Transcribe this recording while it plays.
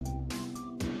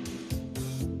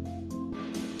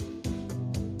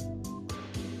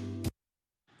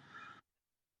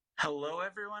Hello,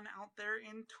 everyone out there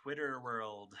in Twitter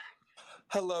world.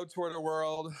 Hello, Twitter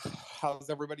world.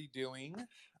 How's everybody doing?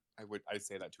 I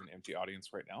say that to an empty audience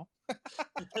right now.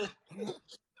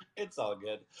 It's all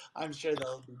good. I'm sure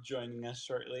they'll be joining us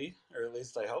shortly, or at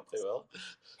least I hope they will.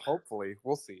 Hopefully,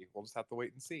 we'll see. We'll just have to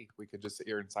wait and see. We could just sit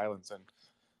here in silence and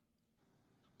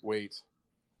wait.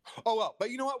 Oh well, but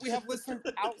you know what? We have listeners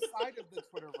outside of the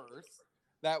Twitterverse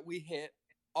that we hit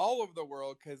all over the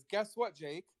world. Because guess what,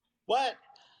 Jake? What?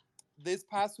 This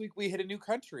past week we hit a new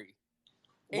country.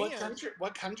 What country?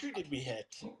 What country did we hit?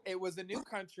 It was a new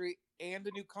country and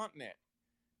a new continent.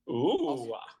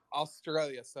 Ooh,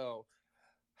 Australia. So,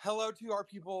 hello to our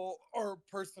people or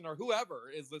person or whoever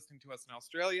is listening to us in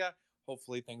Australia.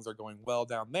 Hopefully, things are going well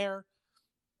down there.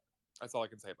 That's all I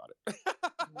can say about it.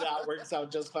 that works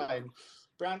out just fine.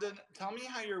 Brandon, tell me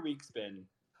how your week's been.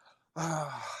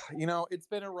 It's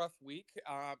been a rough week,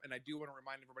 and I do want to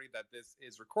remind everybody that this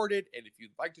is recorded, and if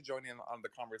you'd like to join in on the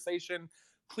conversation,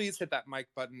 please hit that mic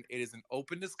button. It is an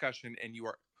open discussion, and you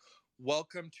are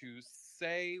welcome to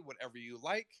say whatever you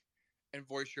like and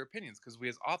voice your opinions, because we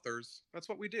as authors, that's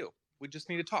what we do. We just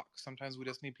need to talk. Sometimes we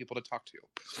just need people to talk to.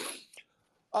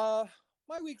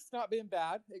 My week's not been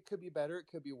bad. It could be better. It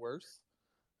could be worse.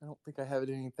 I don't think I have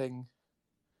anything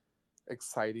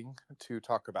exciting to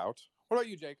talk about. What about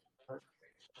you, Jake?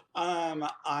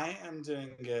 I am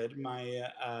doing good. My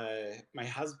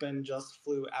husband just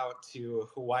flew out to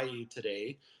Hawaii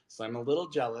today, so I'm a little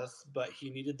jealous, but he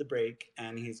needed the break,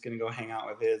 and he's going to go hang out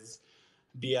with his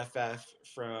BFF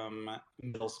from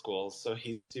middle school, so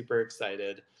he's super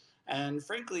excited. And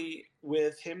frankly,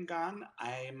 with him gone,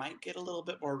 I might get a little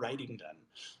bit more writing done.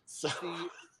 So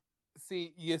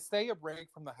see, you say a break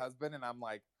from the husband, and I'm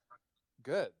like,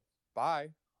 good,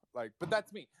 bye. Like, but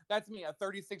that's me. That's me, a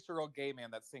 36-year-old gay man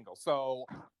that's single. So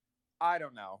I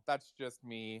don't know. That's just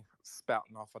me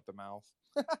spouting off at the mouth.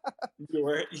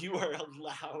 you are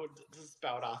allowed to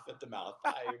spout off at the mouth.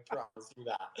 I promise you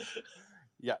that.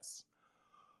 Yes.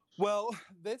 Well,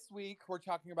 this week we're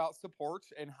talking about support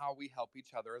and how we help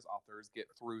each other as authors get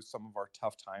through some of our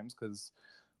tough times, because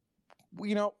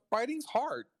writing's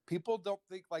hard. People don't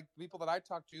think, like, people that I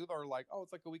talk to are like, oh,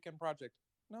 it's like a weekend project.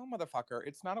 No, motherfucker,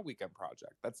 it's not a weekend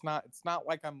project. It's not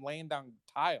like I'm laying down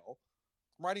tile.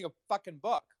 I'm writing a fucking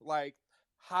book. Like,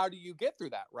 how do you get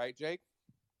through that, right, Jake?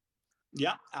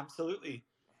 Yeah, absolutely.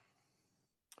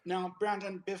 Now,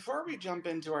 Brandon, before we jump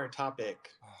into our topic,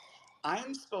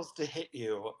 I'm supposed to hit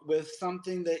you with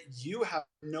something that you have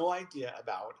no idea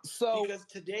about. Because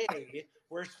today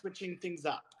we're switching things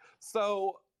up.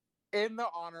 So, in the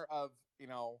honor of,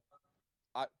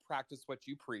 practice what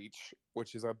you preach,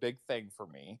 which is a big thing for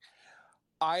me,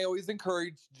 I always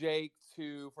encourage Jake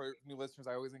for new listeners,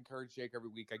 I always encourage Jake every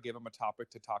week. I give him a topic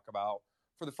to talk about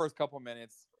for the first couple of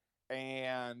minutes,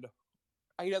 and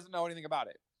he doesn't know anything about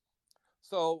it.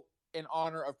 So, in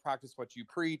honor of practice what you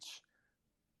preach,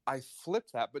 I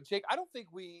flipped that. But Jake, I don't think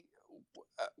we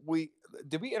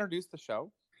did we introduce the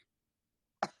show?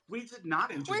 We did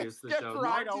not introduce the show.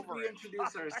 Right Nor over did we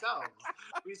introduce ourselves.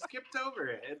 We skipped over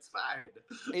it. It's fine.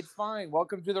 It's fine.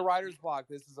 Welcome to the Writer's Block.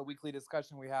 This is a weekly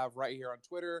discussion we have right here on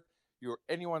Twitter.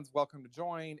 Anyone's welcome to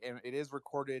join, and it is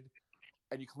recorded,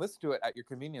 and you can listen to it at your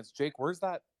convenience. Jake, where's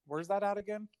that at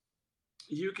again?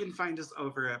 You can find us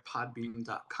over at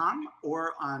podbean.com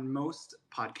or on most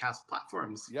podcast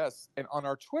platforms. Yes, and on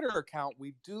our Twitter account,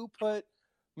 we do put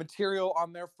material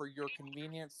on there for your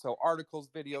convenience. So articles,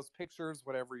 videos, pictures,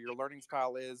 whatever your learning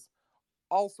style is,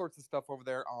 all sorts of stuff over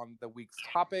there on the week's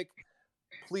topic.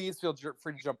 Please feel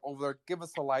free to jump over there. Give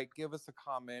us a like, give us a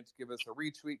comment, give us a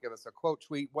retweet, give us a quote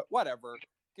tweet, whatever.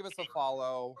 Give us a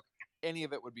follow. Any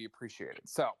of it would be appreciated.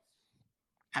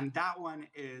 And that one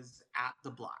is at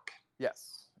the block.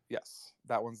 Yes.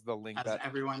 That one's the link that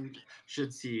everyone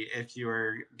should see if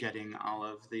you're getting all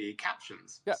of the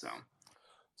captions. Yes.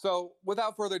 So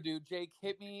without further ado, Jake,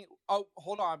 hit me. Oh,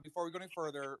 hold on. Before we go any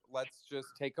further, let's just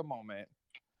take a moment.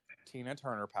 Tina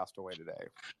Turner passed away today.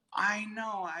 I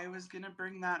know. I was going to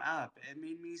bring that up. It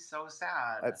made me so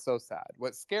sad. That's so sad.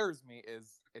 What scares me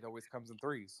is it always comes in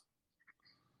threes.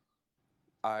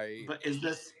 But is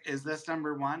this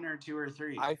number 1 or 2 or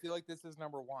 3? I feel like this is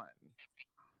number 1.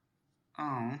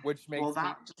 Oh. Which makes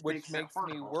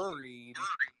me worried.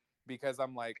 Because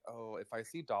I'm like, oh, if I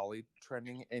see Dolly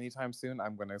trending anytime soon,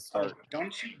 I'm going to start. Oh,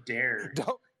 don't you dare.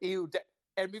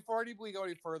 And before we go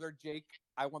any further, Jake,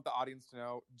 I want the audience to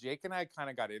know, Jake and I kind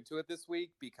of got into it this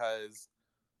week because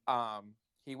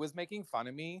he was making fun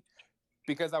of me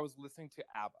because I was listening to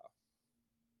ABBA.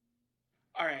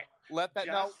 All right. Let that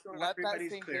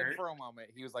sink in for a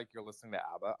moment. He was like, you're listening to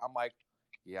ABBA? I'm like,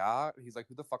 yeah. He's like,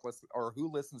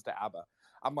 who listens to ABBA?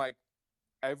 I'm like,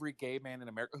 every gay man in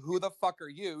America. Who the fuck are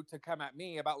you to come at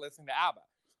me about listening to ABBA?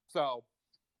 So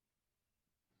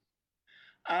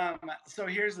so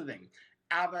here's the thing.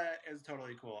 ABBA is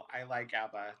totally cool. I like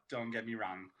ABBA. Don't get me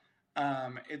wrong.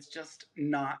 It's just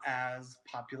not as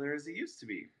popular as it used to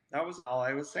be. That was all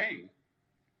I was saying.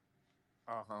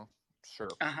 Sure.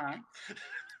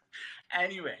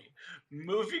 Anyway,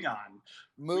 moving on.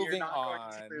 We're Moving not on.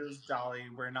 going to lose Dolly.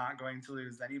 We're not going to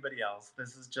lose anybody else.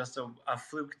 This is just a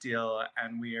fluke deal,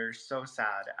 and we are so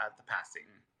sad at the passing.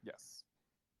 Yes.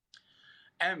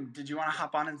 Did you want to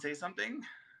hop on and say something?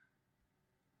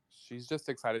 She's just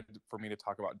excited for me to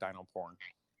talk about dino porn.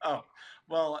 Oh,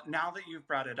 well, now that you've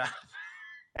brought it up.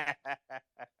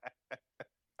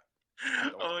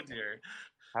 Oh, dear.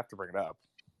 I have to bring it up.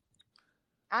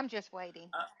 I'm just waiting.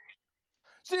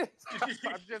 I'm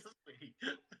just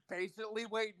patiently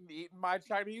waiting, eating my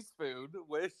Chinese food,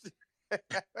 which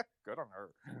good on her.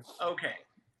 Okay,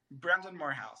 Brandon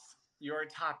Morehouse, your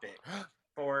topic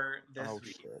for this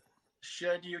week. Shit.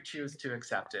 Should you choose to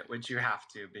accept it, which you have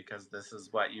to because this is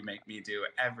what you make me do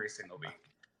every single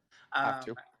week, Have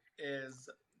to. is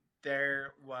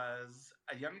there was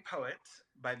a young poet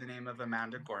by the name of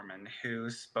Amanda Gorman who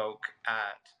spoke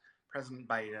at President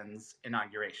Biden's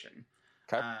inauguration.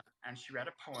 Okay. And she read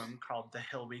a poem called The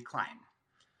Hill We Climb.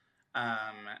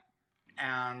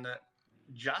 And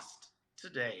just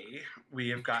today, we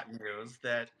have got news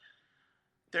that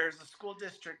there's a school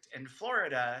district in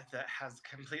Florida that has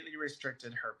completely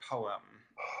restricted her poem.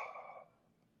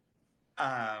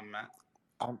 I'm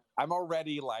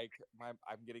already like,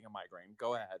 I'm getting a migraine.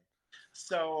 Go ahead.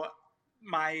 So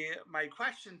my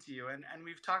question to you, and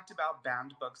we've talked about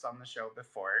banned books on the show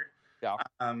before. Yeah.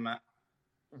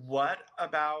 What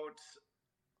about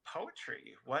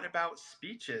poetry? What about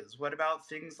speeches? What about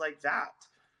things like that?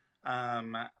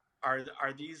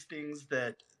 Are these things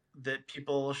that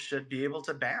people should be able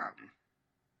to ban?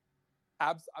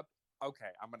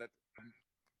 Okay, I'm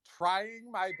trying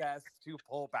my best to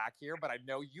pull back here, but I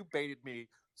know you baited me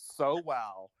so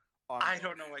well. I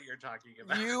don't know what you're talking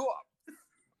about.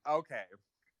 Okay.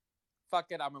 Fuck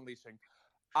it, I'm unleashing.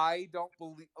 I don't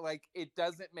believe, like, it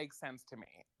doesn't make sense to me.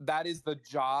 That is the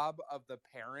job of the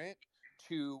parent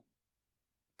to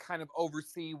kind of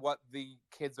oversee what the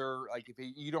kids are like.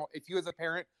 If you as a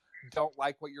parent don't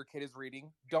like what your kid is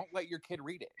reading, don't let your kid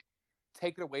read it.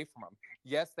 Take it away from them.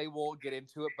 Yes, they will get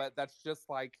into it, but that's just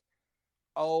like,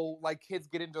 like kids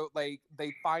get into, like,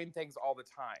 they find things all the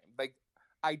time. Like,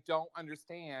 I don't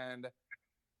understand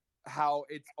how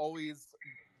it's always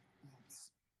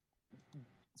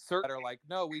certain that are like,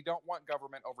 no, we don't want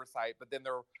government oversight, but then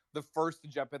they're the first to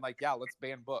jump in, like, yeah, let's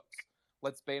ban books,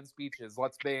 let's ban speeches,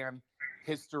 let's ban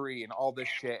history and all this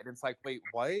shit. And it's like, wait,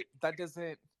 what? That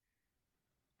doesn't,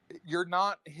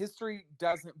 history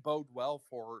doesn't bode well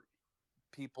for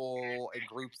people and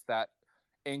groups that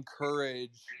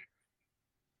encourage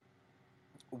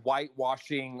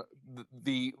whitewashing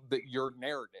your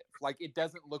narrative. Like, it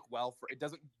doesn't bode well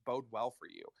for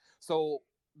you. So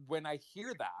when I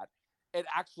hear that, it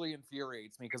actually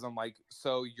infuriates me, because I'm like,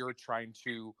 so you're trying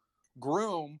to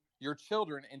groom your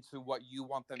children into what you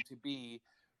want them to be,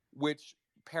 which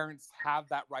parents have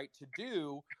that right to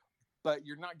do, but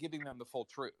you're not giving them the full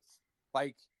truth.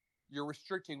 Like, you're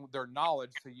restricting their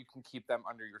knowledge so you can keep them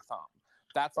under your thumb.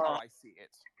 That's how I see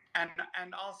it.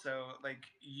 And also, like,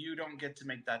 you don't get to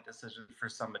make that decision for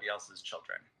somebody else's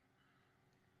children.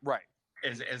 Right.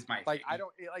 Is my like thing. I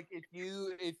don't like if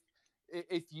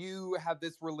you have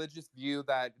this religious view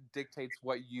that dictates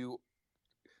how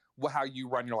you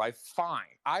run your life,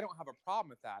 fine. I don't have a problem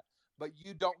with that, but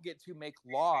you don't get to make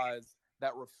laws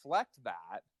that reflect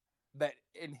that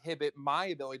inhibit my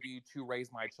ability to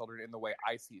raise my children in the way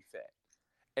I see fit.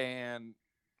 And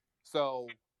so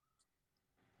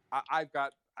I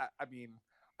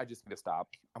just need to stop.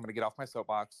 I'm going to get off my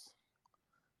soapbox.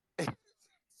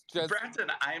 Brandon,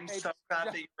 I'm so glad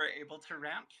that you were able to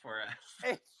rant for us.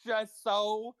 It's just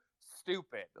so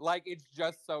stupid. Like, it's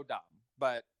just so dumb.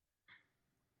 But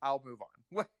I'll move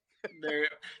on.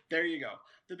 There you go.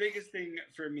 The biggest thing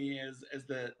for me is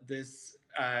that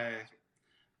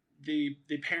the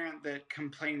parent that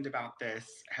complained about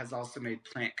this has also made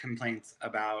complaints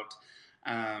about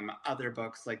other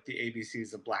books, like the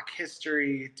ABCs of Black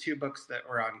History, 2 books that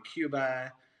were on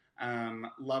Cuba,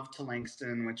 Love to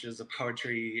Langston, which is a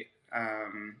poetry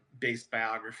based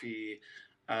biography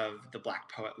of the Black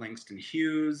poet Langston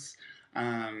Hughes.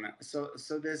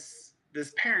 So this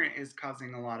parent is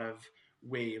causing a lot of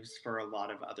waves for a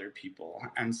lot of other people,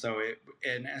 and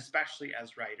especially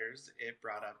as writers, it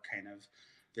brought up kind of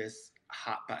this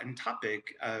hot button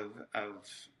topic of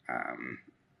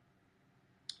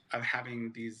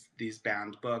having these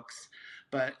banned books,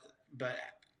 but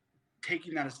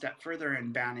taking that a step further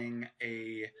and banning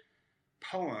a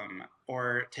poem,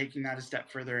 or taking that a step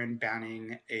further and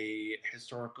banning a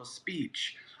historical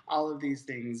speech. All of these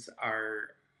things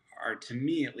are to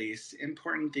me at least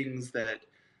important things that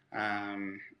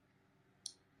um,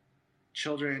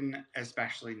 children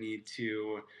especially need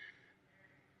to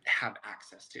have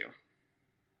access to.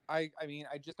 I mean,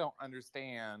 I just don't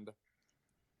understand.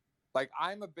 Like,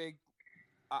 I'm a big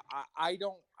I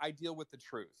don't I deal with the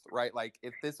truth, right? Like,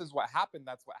 if this is what happened,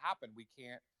 that's what happened. We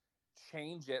can't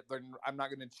change it. I'm not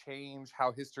going to change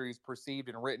how history is perceived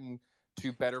and written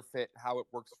to better fit how it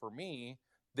works for me.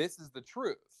 This is the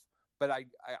truth. But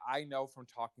I know from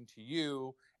talking to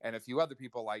you and a few other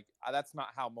people, like, that's not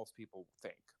how most people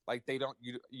think. Like, they don't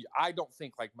I don't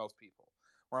think like most people,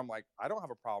 where I'm like, I don't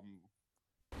have a problem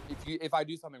if I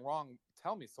do something wrong,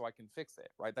 tell me so I can fix it,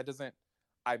 right? That doesn't,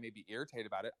 I may be irritated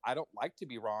about it. I don't like to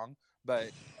be wrong,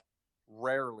 but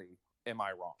rarely am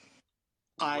I wrong.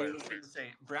 I was going to say,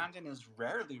 Brandon is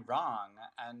rarely wrong,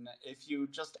 and if you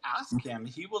just ask him,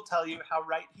 he will tell you how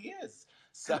right he is.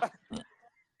 So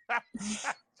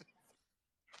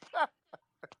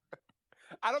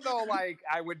I don't know, like,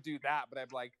 I would do that, but I'm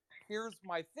like, here's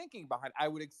my thinking behind. I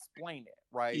would explain it,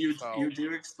 right? You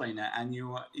do explain it, and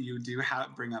you do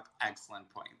bring up excellent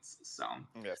points. So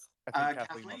yes, I think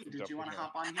Kathleen, did you want to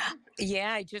hop on here?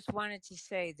 Yeah, I just wanted to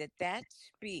say that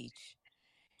speech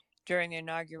during the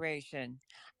inauguration,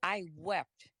 I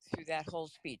wept through that whole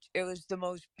speech. It was the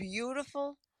most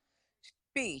beautiful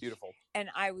speech, beautiful, and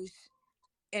I was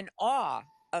in awe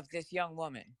of this young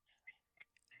woman.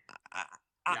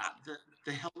 Yeah,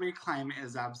 the Hillary climb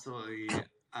is absolutely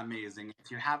amazing.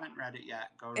 If you haven't read it yet,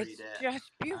 go read it. It's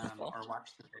just beautiful. Or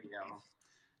watch the video,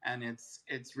 and it's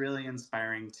really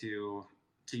inspiring to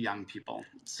young people.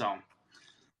 So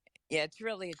yeah, it's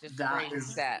really a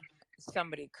disgrace that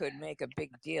somebody could make a big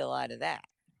deal out of that.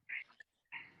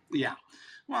 Yeah,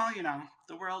 well, you know,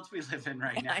 the world we live in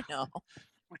right now. I know.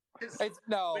 Let's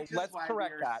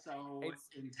correct that. So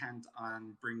intent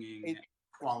on bringing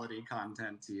quality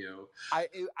content to you.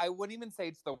 I wouldn't even say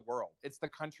it's the world. It's the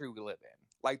country we live in.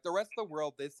 Like, the rest of the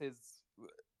world, this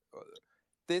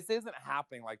isn't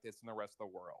happening like this in the rest of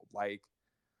the world. Like,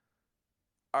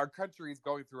 our country is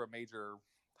going through a major.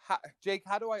 Jake,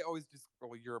 how do I always just?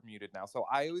 Well, you're muted now. So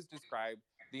I always describe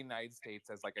the United States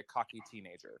as like a cocky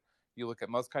teenager. You look at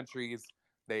most countries,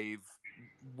 they've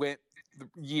went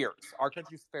years. Our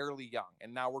country's fairly young,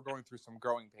 and now we're going through some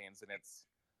growing pains, and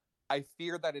I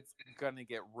fear that it's gonna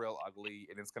get real ugly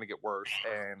and it's gonna get worse.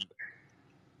 And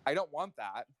I don't want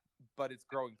that, but it's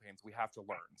growing pains. We have to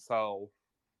learn. So,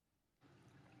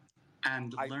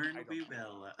 and learn we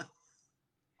will.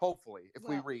 Hopefully, if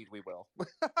we read, we will.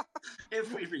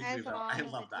 If we read, we will. I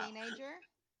love that.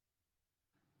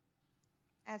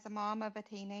 As a mom of a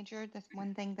teenager, that's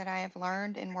one thing that I have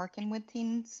learned in working with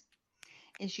teens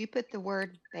is you put the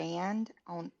word banned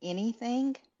on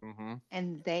anything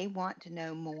and they want to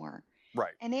know more.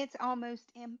 Right. And it's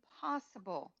almost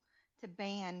impossible to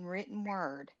ban written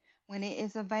word when it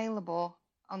is available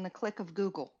on the click of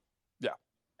Google. Yeah.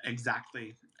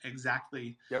 Exactly.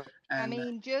 Yep. And I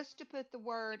mean, just to put the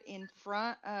word in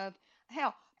front of,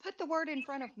 hell, put the word in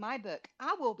front of my book,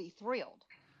 I will be thrilled.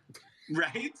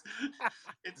 Right?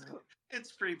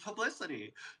 It's free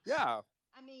publicity. Yeah.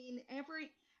 I mean, every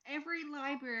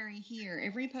library here,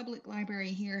 every public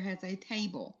library here has a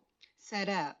table set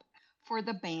up for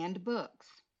the banned books.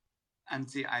 And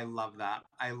see, I love that.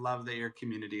 I love that your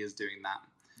community is doing that.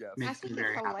 Yes. Makes me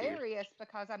very happy. It's hilarious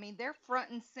because I mean they're front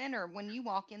and center when you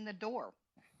walk in the door.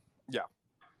 Yeah.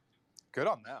 Good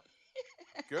on them.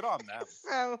 Good on them.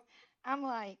 So I'm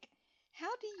like,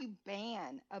 how do you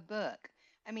ban a book?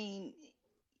 I mean,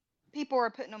 people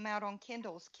are putting them out on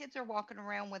Kindles. Kids are walking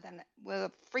around with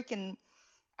a freaking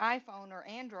iPhone or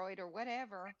Android or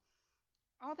whatever.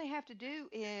 All they have to do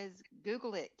is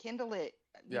Google it, Kindle it.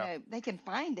 You know, they can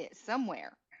find it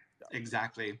somewhere.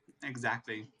 Exactly. I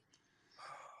think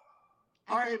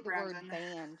the word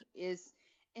banned is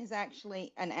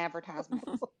actually an advertisement.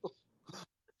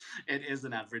 It is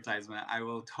an advertisement. I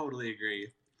will totally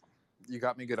agree. You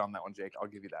got me good on that one, Jake. I'll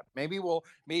give you that. Maybe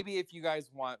if you guys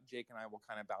want, Jake and I will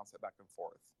kind of bounce it back and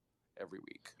forth every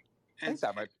week. I think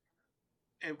that might.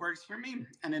 It works for me,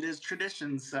 and it is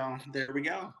tradition. So there we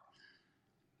go.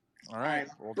 All right.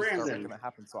 We'll just start making it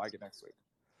happen so I get next week.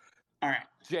 All right,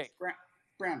 Jake.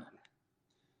 Brandon.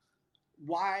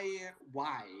 Why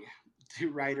do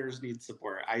writers need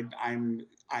support? I'm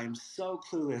so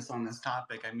clueless on this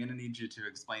topic. I'm gonna need you to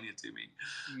explain it to me.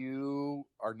 You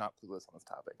are not clueless on this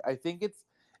topic. I think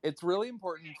It's really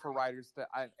important for writers to,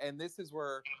 and this is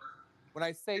where, when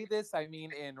I say this, I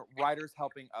mean in writers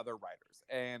helping other writers.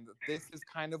 And this is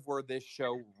kind of where this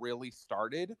show really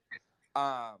started.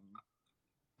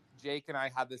 Jake and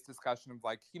I had this discussion of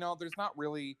like,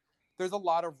 there's a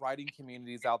lot of writing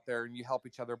communities out there and you help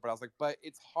each other. But I was like, but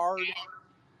it's hard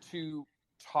to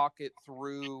talk it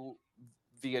through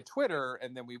via Twitter.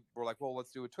 And then we were like, well,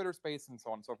 let's do a Twitter space and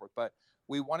so on and so forth. But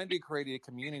we wanted to create a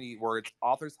community where it's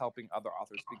authors helping other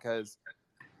authors, because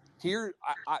here,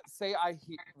 I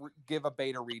give a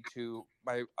beta read to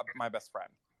my best friend.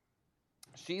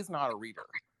 She's not a reader,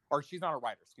 or she's not a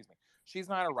writer, excuse me. She's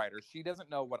not a writer. She doesn't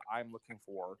know what I'm looking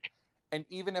for. And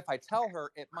even if I tell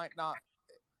her, it might not,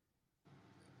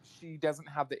 she doesn't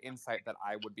have the insight that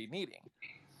I would be needing.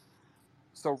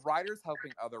 So writers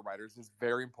helping other writers is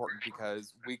very important,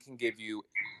 because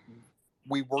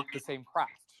we work the same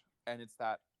craft, and it's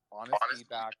that honest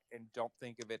feedback, and don't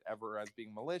think of it ever as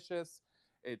being malicious.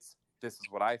 It's, this is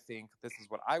what I think, this is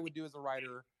what I would do as a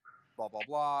writer, blah, blah,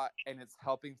 blah. And it's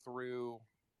helping through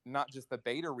not just the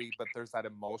beta read, but there's that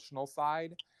emotional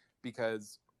side,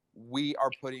 because we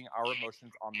are putting our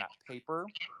emotions on that paper.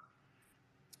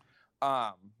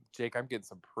 Jake, I'm getting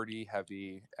some pretty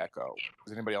heavy echo.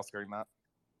 Is anybody else hearing that?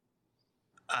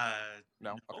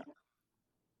 No? Okay.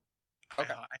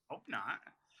 Okay. I hope not.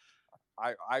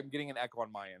 I'm getting an echo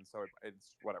on my end, so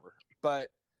it's whatever. But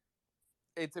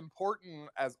it's important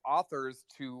as authors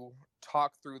to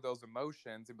talk through those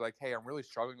emotions and be like, hey, I'm really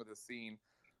struggling with this scene.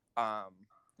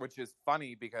 Which is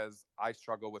funny, because I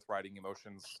struggle with writing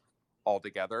emotions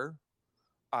altogether.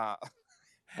 And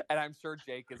I'm sure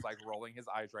Jake is like rolling his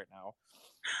eyes right now.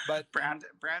 But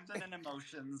Brandon and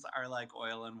emotions are like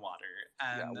oil and water,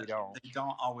 and they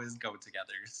don't always go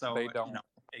together. So they don't.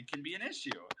 It can be an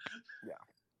issue. Yeah.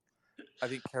 I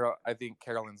think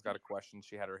Carolyn's got a question.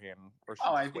 She had her hand, or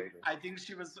I think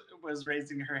she was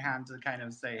raising her hand to kind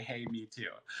of say, "Hey, me too."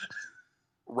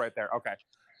 Right there. Okay.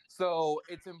 So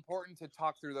it's important to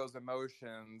talk through those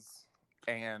emotions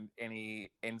and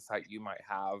any insight you might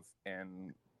have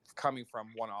in coming from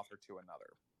one author to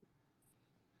another.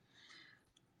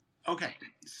 Okay,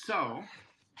 so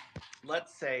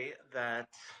let's say that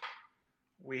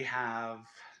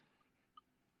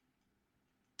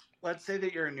let's say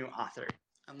that you're a new author,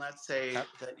 and let's say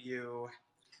that you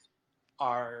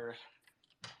are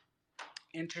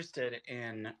interested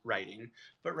in writing,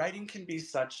 but writing can be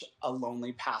such a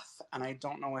lonely path. And I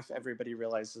don't know if everybody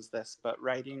realizes this, but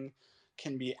writing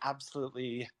can be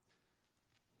absolutely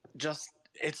just,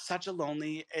 it is such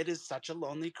a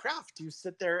lonely craft. You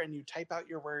sit there and you type out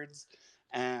your words,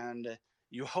 and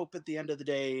you hope at the end of the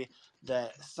day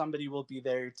that somebody will be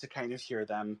there to kind of hear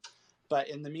them. But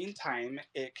in the meantime,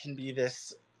 it can be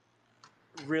this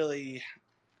really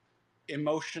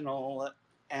emotional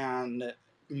and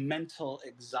mental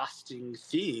exhausting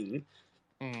thing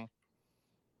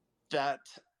that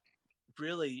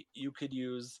really you could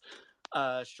use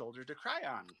a shoulder to cry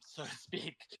on, so to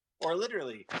speak, or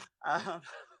literally.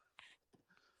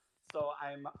 So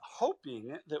I'm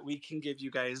hoping that we can give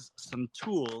you guys some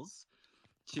tools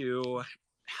to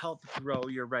help grow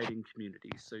your writing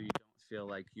community so you don't feel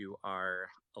like you are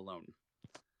alone.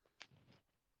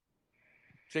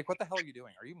 Jake, what the hell are you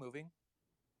doing? Are you moving?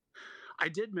 I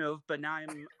did move, but now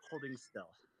I'm holding still.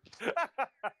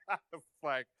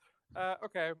 Like,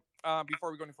 okay.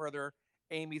 Before we go any further,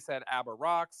 Amy said ABBA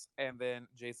rocks, and then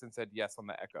Jason said yes on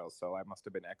the echo, so I must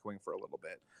have been echoing for a little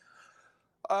bit.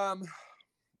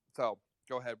 So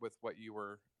go ahead with what you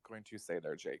were going to say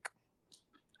there, Jake.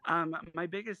 My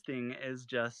biggest thing is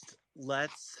just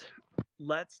let's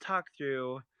talk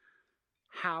through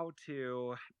how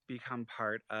to become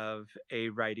part of a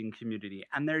writing community.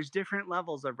 And there's different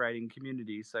levels of writing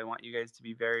communities, so I want you guys to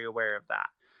be very aware of that.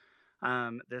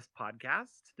 This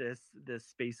podcast, this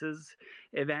Spaces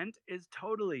event is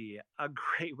totally a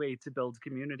great way to build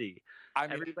community. I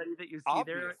mean, everybody that you see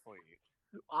obviously.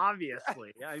 there,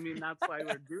 obviously. I mean, that's why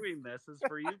we're doing this, is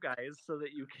for you guys, so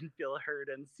that you can feel heard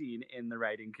and seen in the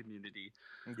writing community.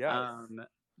 Yes.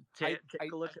 Take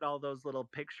a look at all those little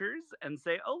pictures and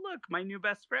say, oh, look, my new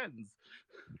best friends.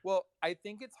 Well, I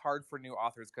think it's hard for new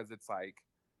authors, because it's like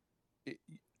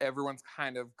everyone's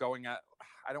kind of going at,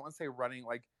 I don't want to say running,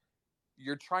 like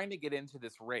you're trying to get into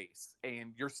this race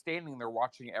and you're standing there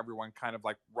watching everyone kind of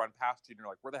like run past you, and you're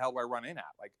like, where the hell do I run in at?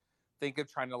 Like, think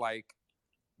of trying to, like,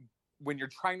 when you're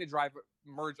trying to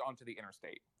merge onto the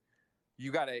interstate,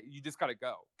 you just gotta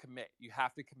go, commit. You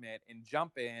have to commit and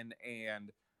jump in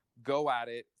and go at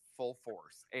it full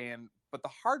force. But the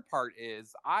hard part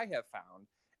is, I have found,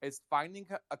 is finding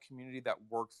a community that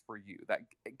works for you, that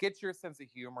gets your sense of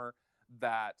humor,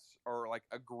 that, or like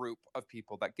a group of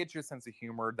people that get your sense of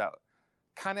humor, that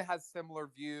kind of has similar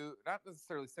view, not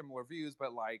necessarily similar views,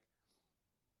 but like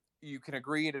you can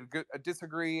agree to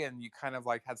disagree, and you kind of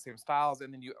like have the same styles,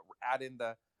 and then you add in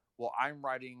the, well, I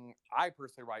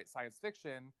personally write science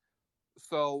fiction,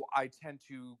 so I tend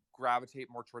to gravitate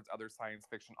more towards other science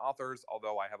fiction authors,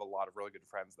 although I have a lot of really good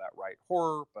friends that write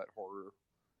horror, but horror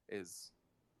is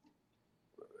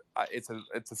it's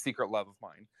a secret love of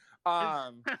mine.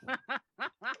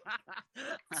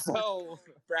 So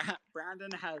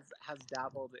Brandon has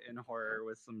dabbled in horror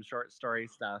with some short story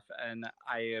stuff, and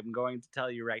I am going to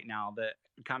tell you right now that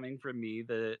coming from me,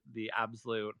 the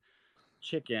absolute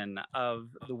chicken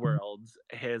of the world,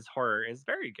 his horror is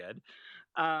very good.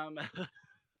 Um,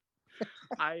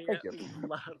 I thank you.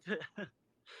 love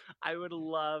I would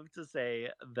love to say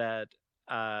that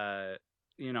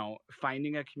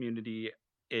finding a community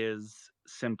is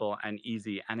simple and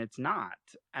easy, and it's not,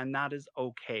 and that is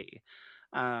okay.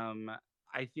 Um,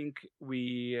 I think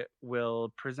we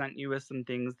will present you with some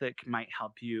things that might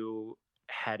help you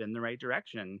head in the right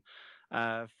direction.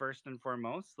 First and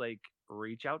foremost, like,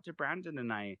 reach out to Brandon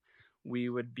and I. We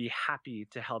would be happy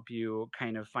to help you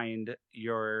kind of find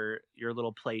your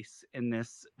little place in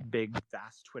this big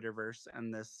vast Twitterverse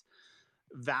and this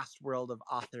vast world of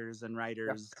authors and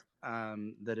writers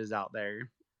that is out there.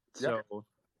 So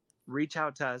reach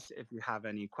out to us if you have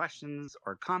any questions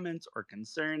or comments or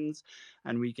concerns,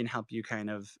 and we can help you kind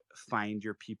of find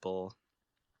your people.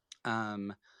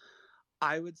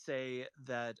 I would say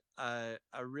that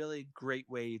a really great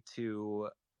way to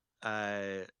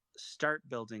start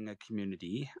building a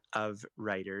community of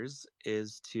writers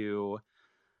is to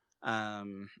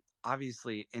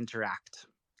obviously interact.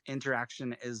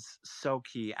 Interaction is so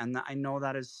key, and I know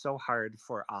that is so hard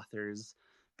for authors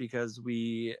because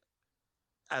we,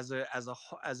 as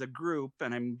a group,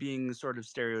 and I'm being sort of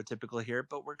stereotypical here,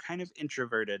 but we're kind of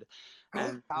introverted,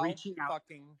 and How reaching out.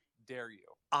 fucking dare you?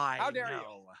 How dare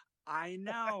you? I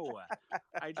know.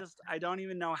 I don't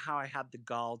even know how I had the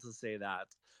gall to say that.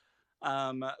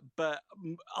 But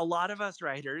a lot of us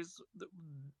writers,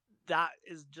 that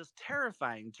is just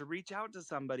terrifying to reach out to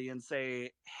somebody and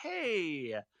say,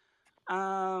 "Hey,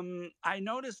 I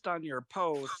noticed on your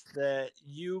post that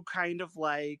you kind of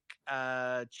like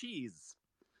cheese,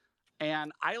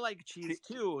 and I like cheese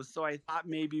too, so I thought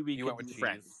maybe we You could went with be cheese.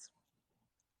 friends."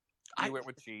 You went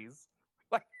with cheese.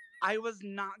 Like, I was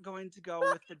not going to go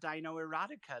with the Dino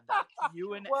Erotica. That's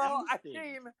you and well, M's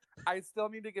thing. I still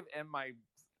need to give Em my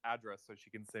address so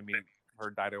she can send me her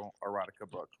Dido erotica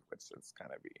book, which is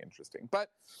kind of be interesting. But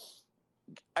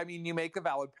I mean, you make a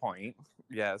valid point.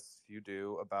 Yes, you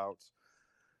do, about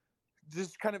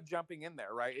just kind of jumping in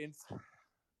there, right?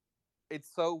 It's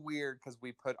so weird because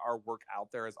we put our work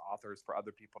out there as authors for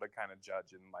other people to kind of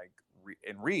judge and like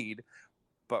read,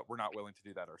 but we're not willing to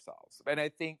do that ourselves. And I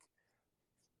think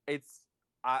it's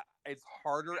it's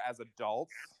harder as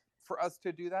adults for us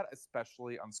to do that,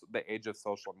 especially on the age of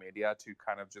social media, to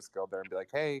kind of just go there and be like,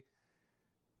 hey,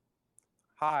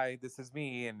 hi, this is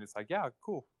me. And it's like, yeah,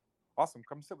 cool. Awesome.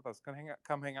 Come sit with us. Come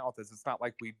hang out with us. It's not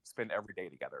like we spend every day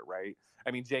together, right?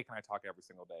 I mean, Jake and I talk every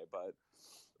single day, but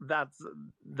that's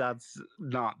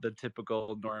not the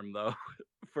typical norm, though,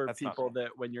 for that's people that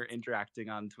when you're interacting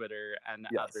on Twitter and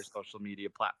other social media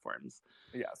platforms.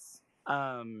 Yes.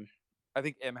 Um, I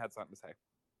think Em had something to say.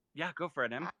 Yeah, go for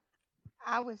it, Em.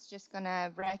 I was just going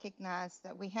to recognize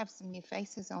that we have some new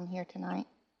faces on here tonight.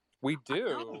 We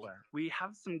do. We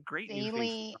have some great new Seeley,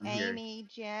 faces on here. Amy,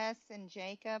 Jess, and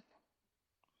Jacob.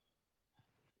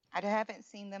 I haven't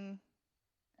seen them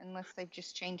unless they've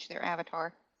just changed their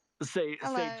avatar.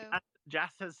 Hello.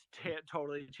 Jess has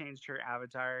totally changed her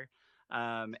avatar.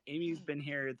 Amy's been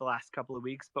here the last couple of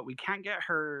weeks, but we can't get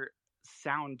her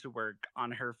sound to work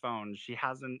on her phone. She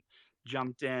hasn't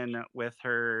jumped in with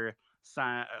her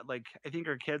son. Like, I think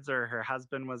her kids or her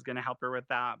husband was going to help her with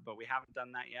that, but we haven't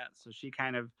done that yet. So she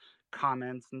kind of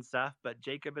comments and stuff. But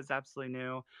Jacob is absolutely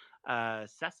new.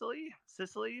 Cicely,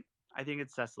 I think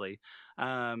it's Cecily.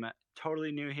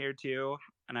 Totally new here too,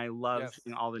 and I love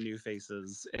seeing all the new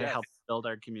faces. It helps build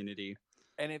our community.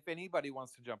 And if anybody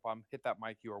wants to jump on, hit that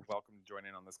mic. You are welcome to join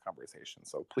in on this conversation.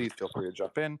 So please feel free to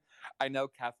jump in. I know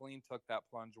Kathleen took that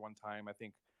plunge one time. I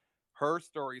think her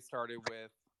story started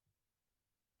with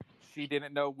she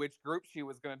didn't know which group she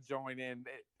was going to join in.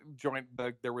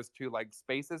 There was two like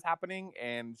spaces happening,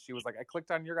 and she was like, I clicked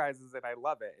on your guys's and I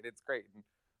love it, and it's great. And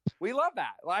we love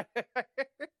that. Like,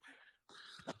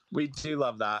 we do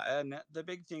love that. And the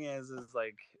big thing is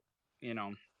like,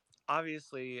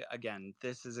 obviously, again,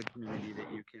 this is a community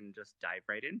that you can just dive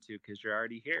right into because you're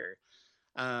already here.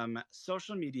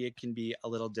 Social media can be a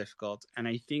little difficult, and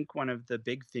I think one of the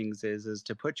big things is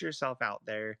to put yourself out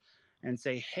there and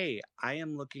say, hey, I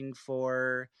am looking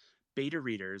for beta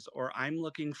readers, or I'm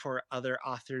looking for other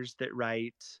authors that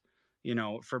write,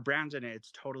 for Brandon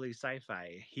it's totally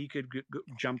sci-fi. He could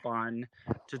jump on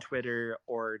to Twitter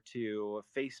or to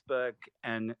Facebook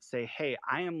and say, hey,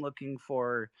 I am looking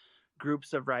for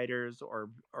groups of writers or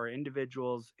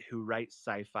individuals who write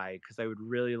sci-fi because I would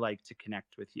really like to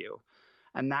connect with you.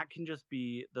 And that can just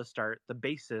be the start, the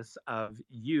basis of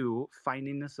you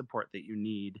finding the support that you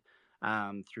need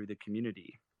through the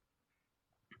community.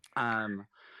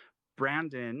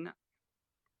 Brandon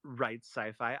writes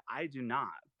sci-fi. I do not,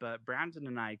 but Brandon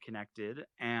and I connected,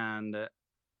 and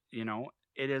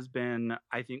it has been,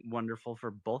 I think, wonderful for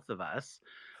both of us.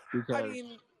 I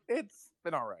mean, it's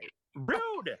been all right.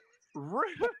 Rude.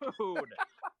 Oh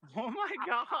my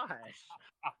gosh.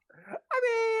 I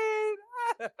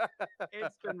mean,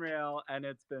 It's been real and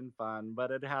it's been fun,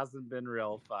 but it hasn't been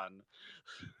real fun.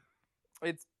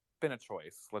 It's been a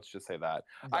choice. Let's just say that.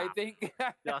 Wow. I think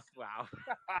just wow.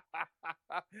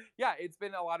 Yeah, it's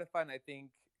been a lot of fun. I think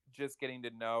just getting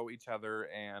to know each other,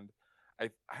 and I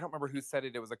don't remember who said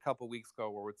it. It was a couple weeks ago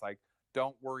where it's like,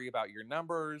 don't worry about your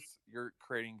numbers. You're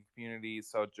creating a community,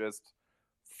 so just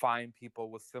find people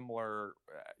with similar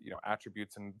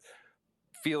attributes and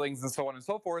feelings and so on and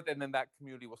so forth, and then that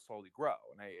community will slowly grow.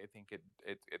 And I think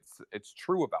it's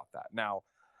true about that. Now,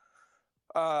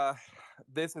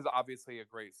 this is obviously a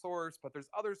great source, but there's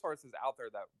other sources out there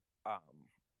that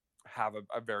have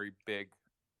a very big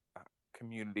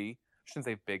community. I shouldn't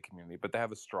say big community, but they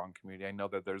have a strong community. I know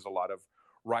that there's a lot of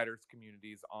writers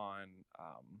communities on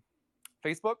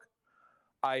Facebook.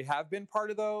 I have been part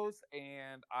of those,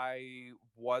 and I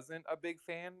wasn't a big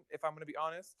fan, if I'm going to be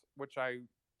honest, which I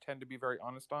tend to be very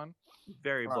honest on.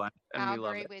 Very blunt, and I'll we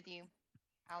love agree it. with you.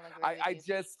 I'll agree with I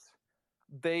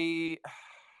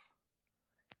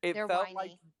you. They're felt whiny.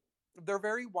 Like they're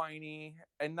very whiny,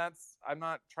 and I'm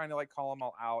not trying to like call them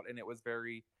all out. And it was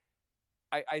very,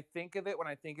 I think of it, when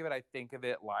I think of it, I think of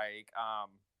it like,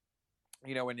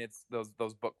 when it's those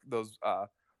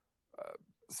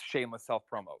shameless self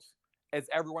promos. It's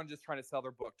everyone just trying to sell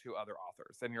their book to other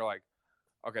authors. And you're like,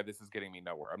 okay, this is getting me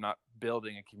nowhere. I'm not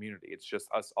building a community. It's just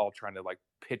us all trying to like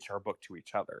pitch our book to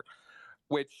each other,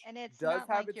 and it's not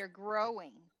like you're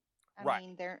growing. I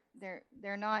mean,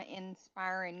 they're not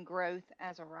inspiring growth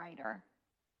as a writer.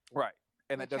 Right.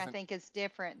 And which I think is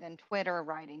different than Twitter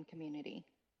writing community.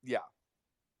 Yeah.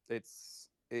 It's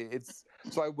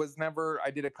so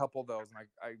I did a couple of those, and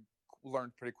I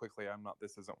learned pretty quickly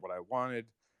this isn't what I wanted,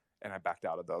 and I backed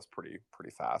out of those pretty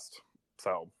fast.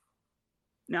 So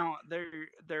now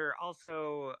there are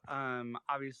also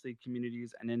obviously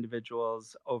communities and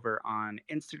individuals over on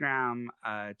Instagram,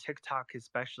 TikTok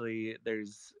especially.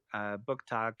 There's Book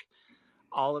Talk.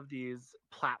 All of these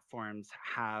platforms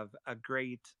have a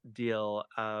great deal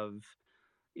of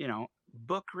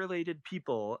book related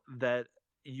people that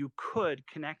you could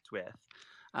connect with.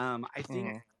 I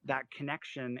think that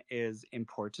connection is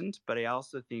important, but I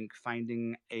also think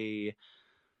finding a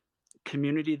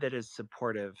community that is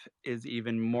supportive is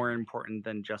even more important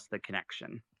than just the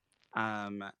connection.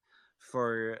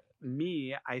 For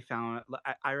me, I found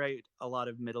I write a lot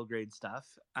of middle grade stuff,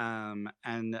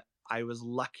 and I was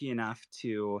lucky enough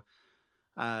to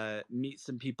meet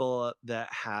some people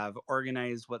that have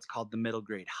organized what's called the Middle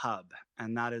Grade Hub.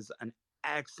 And that is an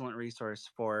excellent resource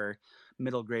for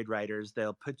middle grade writers.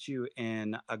 They'll put you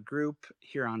in a group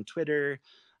here on Twitter.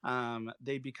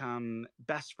 They become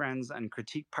best friends and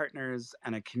critique partners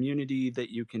and a community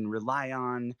that you can rely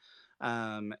on.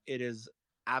 It is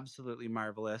absolutely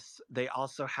marvelous. They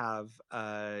also have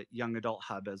a young adult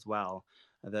hub as well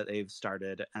that they've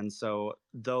started. And so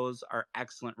those are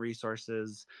excellent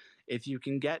resources. If you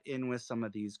can get in with some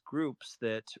of these groups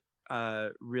that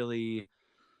really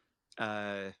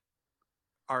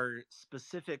are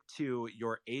specific to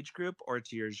your age group or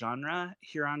to your genre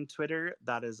here on Twitter,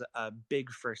 that is a big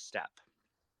first step.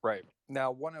 Right.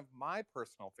 Now, one of my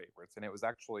personal favorites, and it was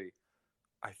actually,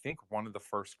 I think, one of the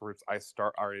first groups I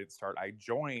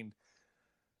joined,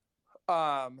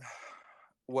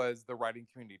 was the Writing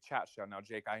Community Chat Show. Now,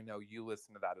 Jake, I know you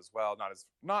listen to that as well,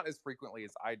 not as frequently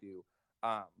as I do.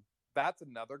 That's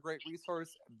another great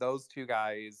resource. Those two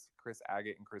guys, Chris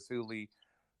Agate and Chris Hooley,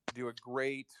 do a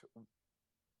great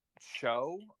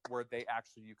show where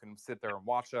you can sit there and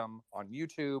watch them on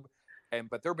YouTube,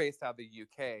 but they're based out of the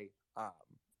UK,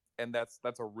 and that's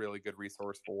a really good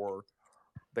resource for.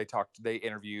 They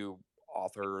interview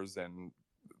authors, and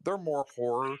they're more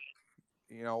horror,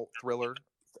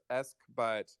 thriller-esque,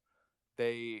 but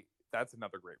that's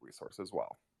another great resource as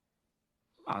well.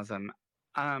 Awesome.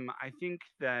 I think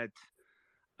that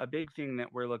a big thing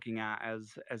that we're looking at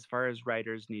as far as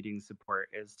writers needing support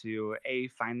is to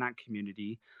find that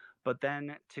community, but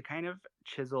then to kind of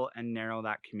chisel and narrow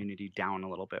that community down a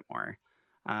little bit more.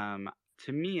 Um,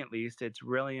 to me, at least, it's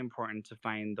really important to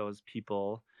find those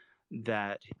people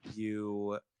that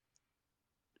you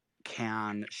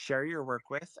can share your work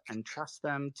with and trust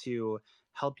them to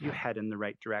help you head in the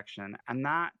right direction. And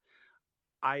that,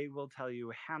 I will tell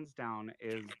you, hands down,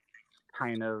 is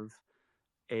kind of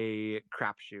a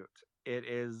crapshoot. It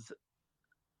is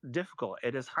difficult.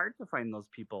 It is hard to find those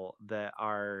people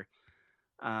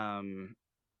um,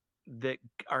 that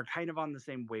are kind of on the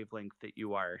same wavelength that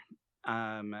you are.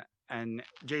 Um, and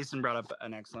Jason brought up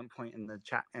an excellent point in the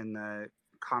chat, in the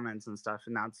comments and stuff,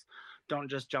 and that's, don't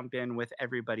just jump in with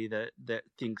everybody that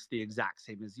thinks the exact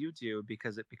same as you do,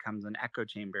 because it becomes an echo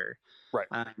chamber. Right.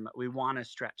 We want to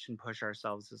stretch and push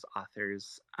ourselves as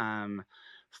authors.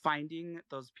 Finding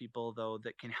those people, though,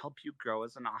 that can help you grow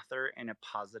as an author in a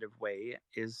positive way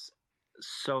is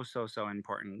so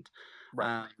important.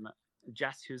 Right.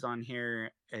 Jess, who's on here,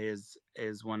 is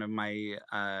one of my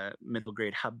middle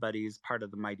grade hub buddies, part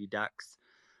of the Mighty Ducks,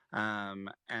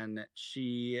 and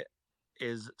she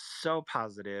is so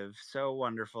positive, so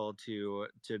wonderful to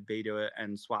beta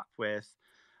and swap with.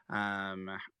 Um,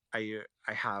 I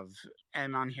have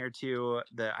Em on here too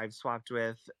that I've swapped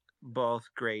with, both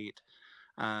great.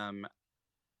 Um,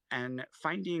 and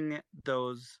finding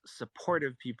those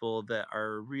supportive people that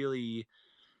are really,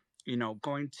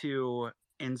 going to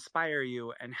inspire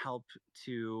you and help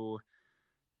to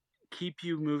keep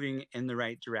you moving in the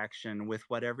right direction with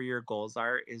whatever your goals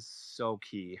are is so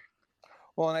key.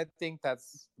 Well, and I think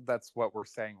that's what we're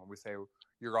saying when we say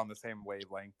you're on the same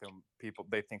wavelength and people,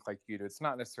 they think like you do. It's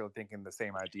not necessarily thinking the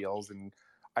same ideals and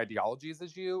ideologies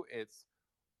as you. It's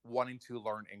wanting to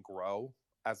learn and grow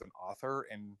as an author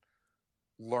and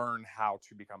learn how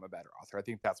to become a better author. I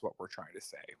think that's what we're trying to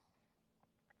say.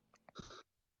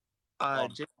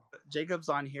 Jacob's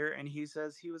on here, and he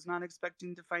says he was not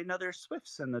expecting to find other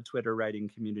Swifts in the Twitter writing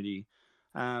community,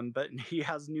 but he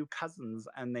has new cousins,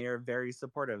 and they are very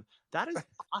supportive. That is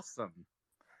awesome.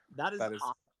 That is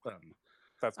awesome.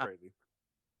 That's crazy.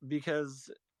 Because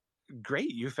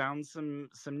great, you found some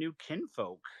new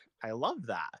kinfolk. I love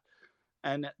that,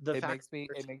 and the fact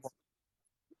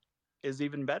is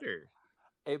even better.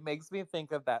 It makes me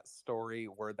think of that story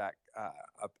where that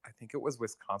I think it was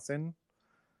Wisconsin.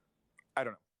 I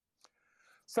don't know.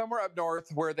 Somewhere up north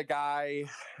where the guy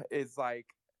is like,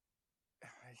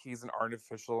 he's an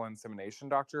artificial insemination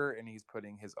doctor and he's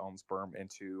putting his own sperm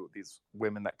into these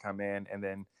women that come in. And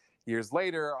then years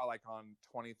later, like on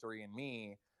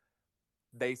 23andMe,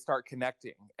 they start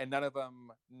connecting and none of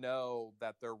them know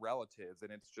that they're relatives.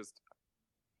 And it's just,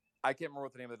 I can't remember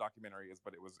what the name of the documentary is,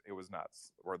 but it was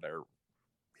nuts. Where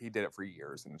he did it for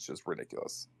years and it's just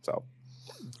ridiculous. So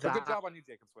but good job on you,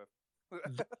 Jacob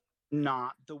Swift.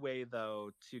 Not the way,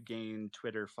 though, to gain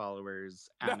Twitter followers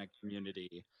and a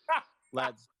community.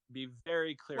 Let's be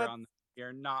very clear on that. We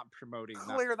are not promoting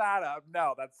that. Clear that up.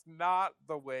 No, that's not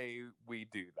the way we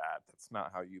do that. That's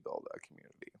not how you build a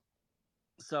community.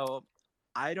 So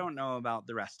I don't know about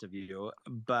the rest of you,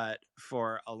 but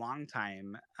for a long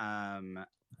time,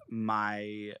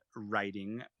 my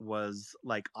writing was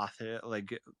like author,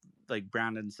 like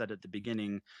Brandon said at the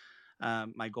beginning.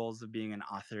 My goals of being an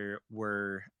author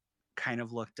were kind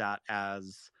of looked at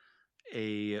as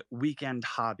a weekend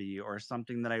hobby or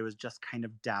something that I was just kind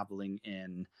of dabbling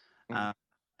in,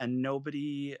 and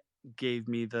nobody gave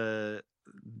me the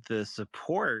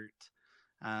support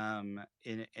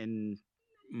in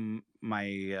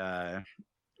my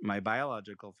my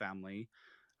biological family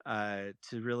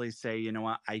to really say, you know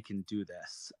what, I can do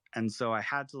this. And so I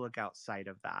had to look outside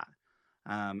of that.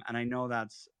 And I know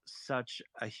that's such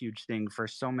a huge thing for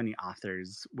so many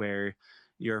authors, where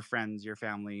your friends, your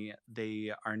family,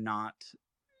 they are not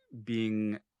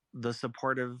being the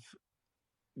supportive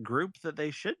group that they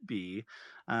should be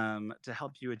to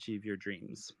help you achieve your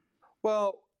dreams.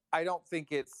 Well, I don't think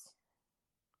it's,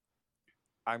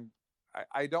 I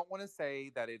don't want to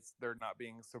say that they're not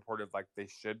being supportive like they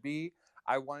should be.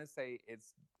 I want to say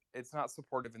it's not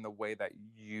supportive in the way that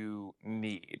you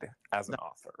need as an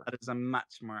author. That is a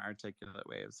much more articulate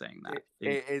way of saying that.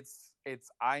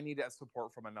 It's I need that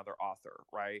support from another author,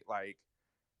 right? Like,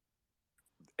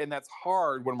 and that's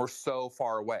hard when we're so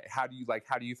far away. How do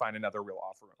you find another real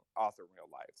author in real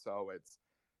life? So it's,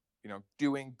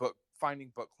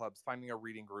 finding book clubs, finding a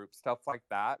reading group, stuff like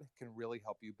that can really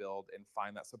help you build and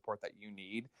find that support that you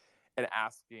need, and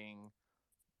asking,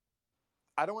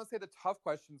 I don't want to say the tough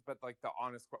questions, but like the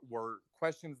honest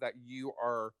questions that you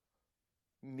are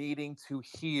needing to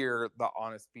hear the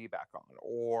honest feedback on,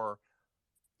 or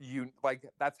you like,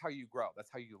 that's how you grow, that's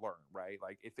how you learn, right?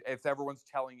 Like if everyone's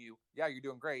telling you, yeah, you're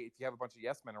doing great, if you have a bunch of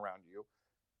yes men around you,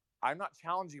 I'm not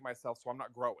challenging myself, so I'm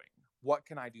not growing. What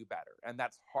can I do better? And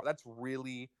that's hard, that's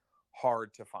really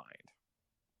hard to find.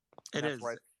 It That's is.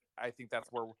 where I think that's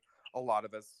where a lot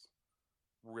of us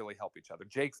really help each other.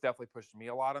 Jake's definitely pushed me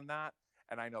a lot on that,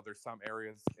 and I know there's some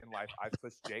areas in life I've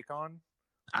pushed Jake on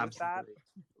with that.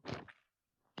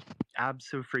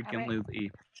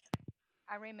 Absolutely.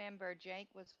 I remember Jake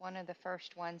was one of the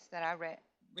first ones that I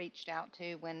reached out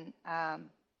to when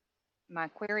my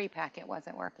query packet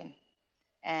wasn't working.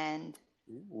 And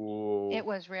Ooh. it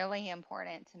was really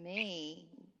important to me,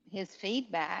 his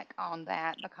feedback on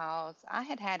that, because I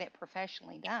had had it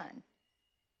professionally done.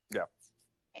 Yeah.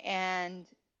 And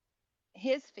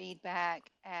his feedback,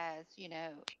 as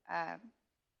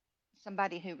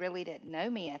somebody who really didn't know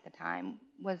me at the time,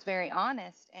 was very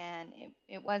honest, and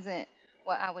it wasn't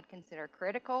what I would consider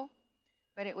critical,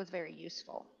 but it was very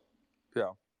useful.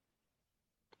 Yeah.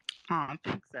 Aw,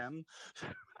 thanks, Em.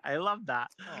 I love that.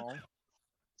 Oh,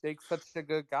 Jake's such a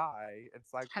good guy.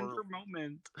 It's like Tender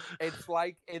moment. it's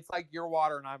like you're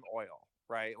water and I'm oil,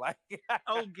 right? Like,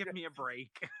 oh, give me a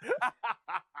break.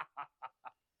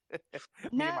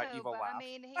 Me and my No, evil but I laugh.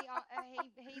 mean,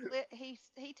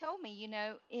 he told me,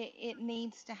 it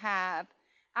needs to have.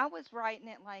 I was writing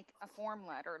it like a form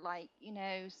letter, like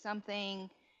something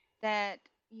that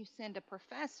you send a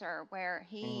professor, where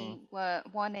he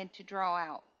wanted to draw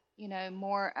out,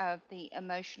 more of the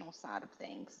emotional side of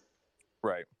things.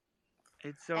 Right.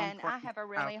 It's so And I important. have a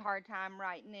really hard time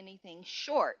writing anything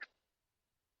short,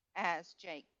 as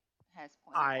Jake has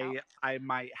pointed out. I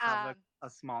might have a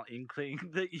small inkling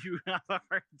that you have a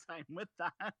hard time with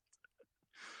that.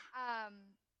 I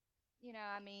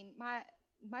mean,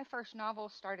 my first novel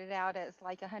started out as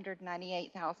like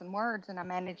 198,000 words, and I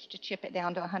managed to chip it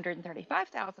down to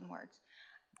 135,000 words.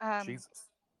 Jesus.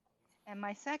 And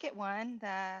my second one,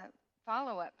 the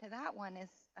follow-up to that one, is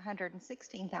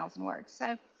 116,000 words.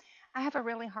 So I have a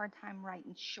really hard time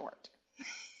writing short.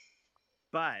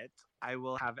 But I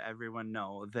will have everyone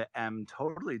know that M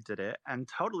totally did it and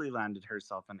totally landed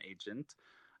herself an agent,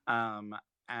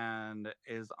 and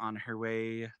is on her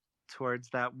way towards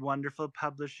that wonderful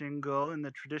publishing goal in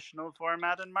the traditional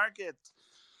format and market.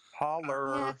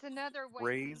 Holler. Yeah, it's another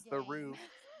waiting Raise game. the roof.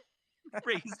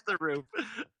 Raise the roof.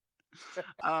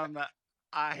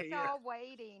 It's all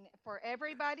waiting for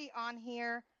everybody on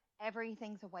here.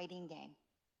 Everything's a waiting game.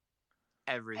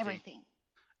 Everything.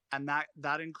 And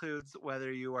that includes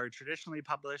whether you are traditionally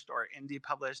published or indie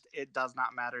published. It does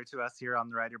not matter to us here on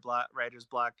the Writer's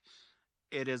Block.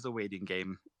 It is a waiting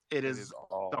game. It is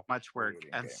so much work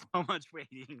and so much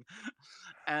waiting.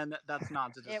 And that's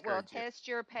not to discourage It will you. test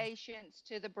your patience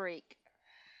to the brink.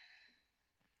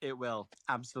 It will,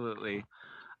 absolutely.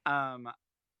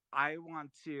 I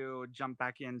want to jump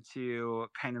back into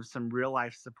kind of some real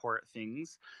life support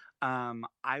things.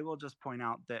 I will just point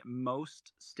out that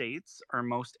most states or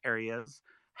most areas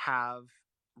have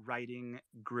writing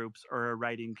groups or a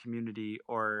writing community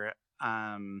or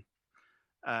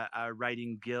a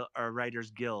writing guild or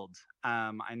writers guild.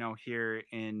 I know here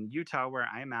in Utah, where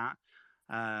I'm at,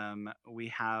 we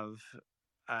have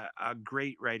a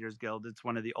great writers guild. It's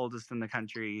one of the oldest in the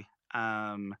country.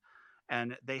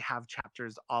 And they have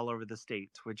chapters all over the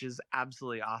state, which is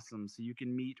absolutely awesome. So you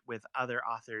can meet with other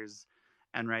authors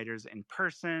and writers in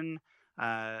person.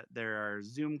 There are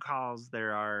Zoom calls.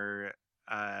 There are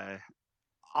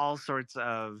all sorts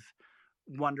of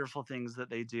wonderful things that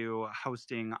they do,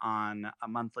 hosting on a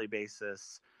monthly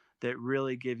basis, that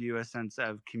really give you a sense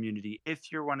of community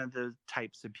if you're one of the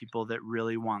types of people that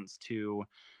really wants to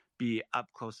be up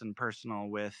close and personal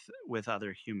with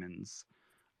other humans.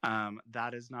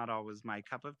 That is not always my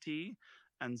cup of tea,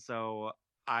 and so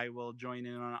I will join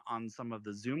in on some of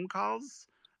the Zoom calls,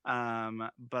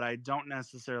 but I don't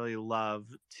necessarily love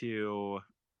to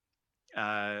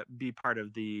be part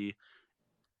of the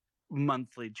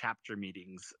monthly chapter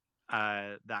meetings.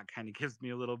 That kind of gives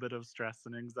me a little bit of stress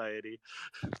and anxiety.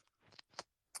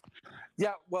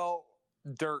 Yeah, well,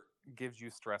 dirt gives you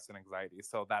stress and anxiety,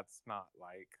 so that's not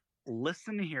like.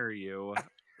 Listen here, you.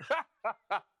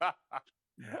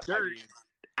 Dirt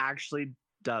actually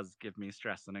does give me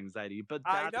stress and anxiety, but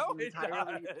that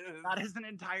is an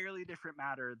entirely different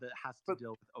matter that has to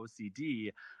deal with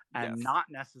OCD, and not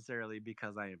necessarily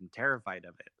because I am terrified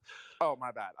of it. Oh,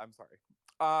 my bad. I'm sorry.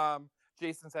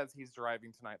 Jason says he's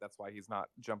driving tonight. That's why he's not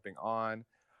jumping on.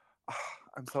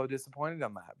 I'm so disappointed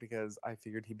on that because I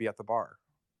figured he'd be at the bar.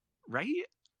 Right?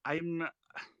 I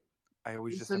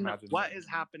always just imagine what is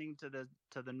happening to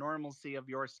the normalcy of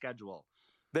your schedule.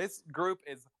 This group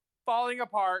is falling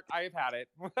apart. I have had it.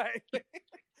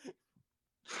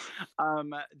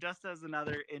 Just as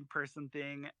another in-person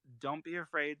thing, don't be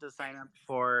afraid to sign up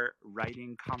for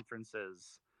writing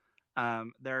conferences.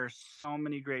 There are so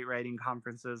many great writing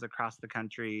conferences across the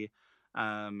country.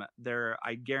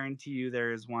 I guarantee you,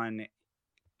 there is one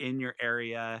in your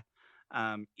area.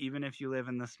 Even if you live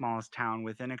in the smallest town,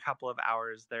 within a couple of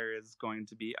hours, there is going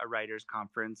to be a writers'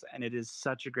 conference, and it is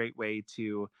such a great way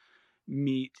to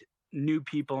meet new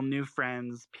people, new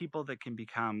friends, people that can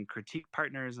become critique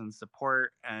partners and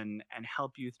support and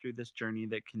help you through this journey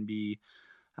that can be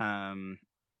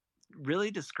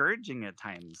really discouraging at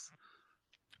times.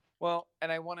 Well,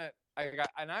 and I've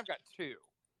got two.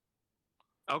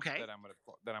 Okay. That I'm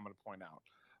gonna point out.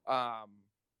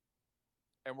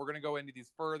 And we're gonna go into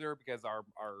these further because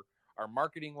our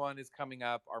marketing one is coming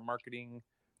up. Our marketing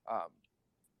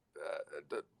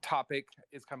the topic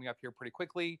is coming up here pretty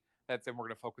quickly. That's and we're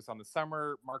going to focus on the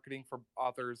summer marketing for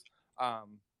authors.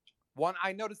 One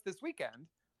I noticed this weekend.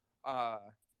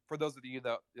 For those of you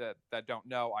that don't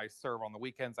know, I serve on the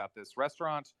weekends at this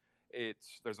restaurant.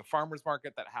 There's a farmers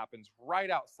market that happens right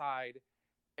outside,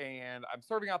 and I'm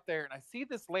serving out there, and I see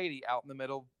this lady out in the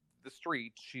middle of the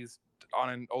street. She's on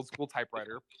an old school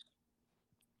typewriter,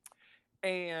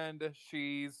 and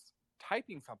she's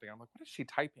typing something. I'm like, what is she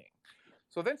typing?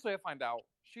 So eventually I find out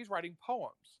she's writing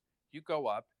poems. You go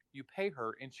up, you pay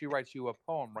her, and she writes you a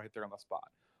poem right there on the spot.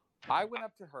 I went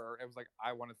up to her and was like,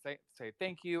 I want to say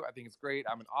thank you. I think it's great.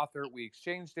 I'm an author. We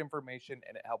exchanged information,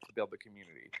 and it helped to build the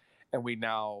community. And we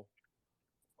now,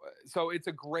 so it's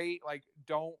a great, like,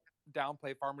 don't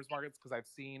downplay farmers markets because I've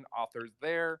seen authors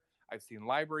there. I've seen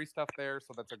library stuff there.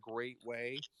 So that's a great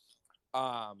way.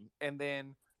 And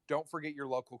then don't forget your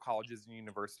local colleges and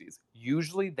universities.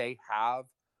 Usually they have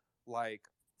like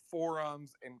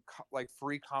forums and like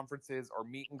free conferences or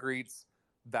meet and greets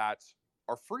that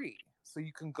are free. So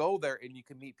you can go there and you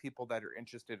can meet people that are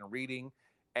interested in reading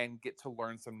and get to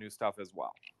learn some new stuff as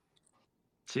well.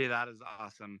 See, that is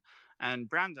awesome. And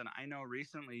Brandon, I know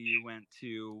recently you went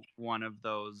to one of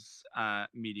those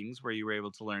meetings where you were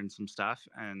able to learn some stuff,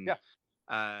 and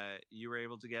you were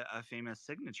able to get a famous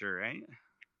signature, right?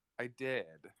 I did.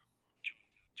 Do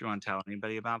you want to tell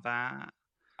anybody about that?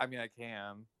 I mean, I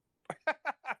can.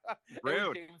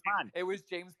 Rude. It was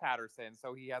James Patterson.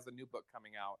 So he has a new book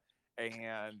coming out.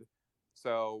 And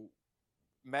so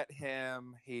met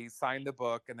him, he signed the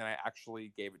book, and then I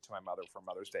actually gave it to my mother for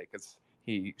Mother's Day because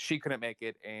she couldn't make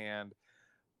it, and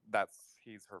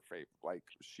he's her favorite. Like,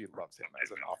 she loves him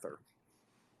as an author.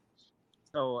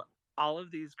 So all of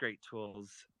these great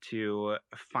tools to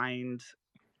find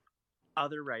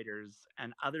other writers,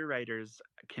 and other writers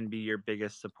can be your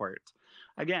biggest support.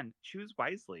 Again, choose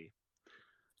wisely.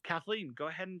 Kathleen, go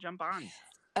ahead and jump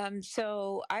on.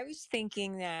 So I was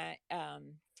thinking that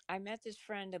I met this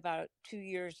friend about 2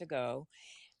 years ago,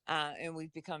 and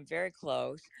we've become very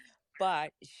close.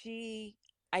 But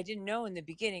I didn't know in the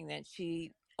beginning that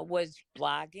she was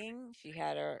blogging. She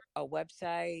had a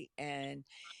website, and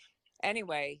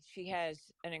anyway, she has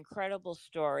an incredible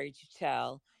story to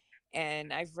tell.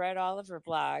 And I've read all of her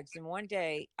blogs. And one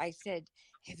day I said,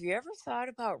 "Have you ever thought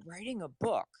about writing a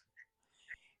book?"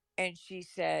 And she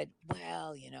said,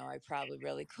 "Well, I probably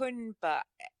really couldn't, but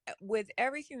with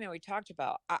everything that we talked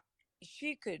about,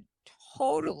 she could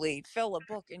totally fill a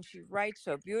book, and she writes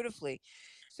so beautifully."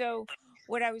 So,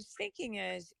 what I was thinking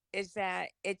is that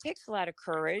it takes a lot of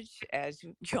courage, as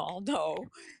you all know,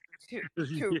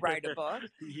 to write a book.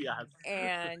 Yes.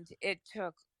 And it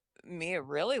took me a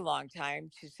really long time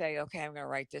to say, okay, I'm going to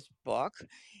write this book.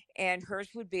 And hers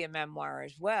would be a memoir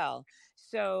as well.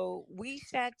 So we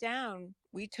sat down,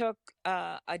 we took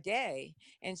a day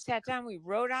and sat down, we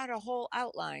wrote out a whole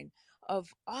outline of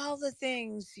all the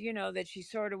things, that she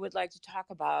sort of would like to talk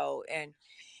about. And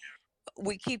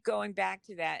we keep going back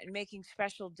to that and making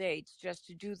special dates just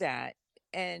to do that.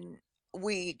 And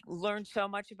we learned so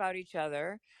much about each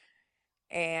other,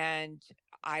 and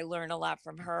I learn a lot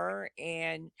from her,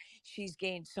 and she's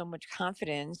gained so much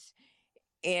confidence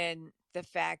in the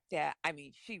fact that, I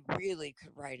mean, she really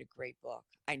could write a great book.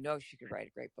 I know she could write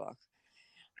a great book.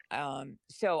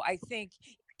 So I think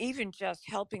even just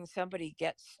helping somebody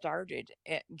get started,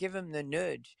 give them the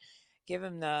nudge, give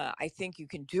them I think you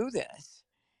can do this,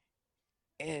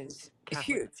 is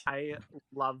Kathleen, huge. I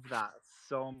love that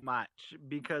so much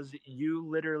because you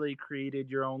literally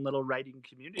created your own little writing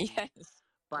community. Yes.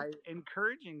 By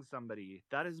encouraging somebody.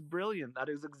 That is brilliant. That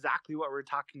is exactly what we're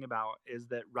talking about, is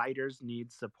that writers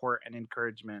need support and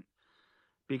encouragement,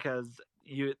 because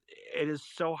it is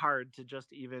so hard to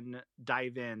just even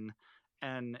dive in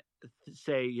and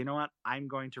say, you know what, I'm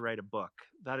going to write a book.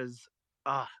 That is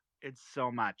It's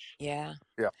so much. Yeah.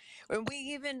 Yeah. And we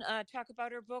even talk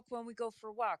about our book when we go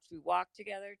for walks. We walk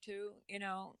together too,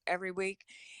 every week.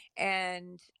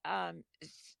 And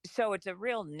so it's a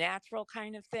real natural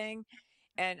kind of thing.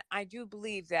 And I do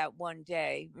believe that one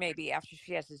day, maybe after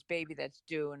she has this baby that's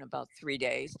due in about 3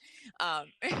 days, um,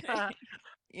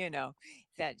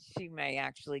 that she may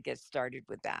actually get started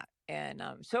with that. And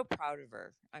I'm so proud of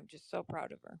her. I'm just so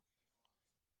proud of her.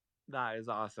 That is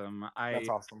awesome. That's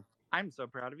awesome. I'm so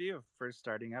proud of you for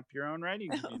starting up your own writing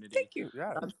community. Thank you.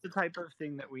 Yeah. That's the type of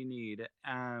thing that we need.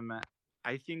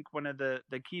 I think one of the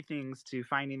key things to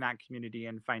finding that community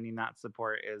and finding that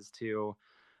support is to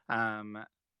um,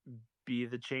 be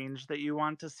the change that you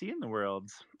want to see in the world.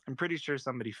 I'm pretty sure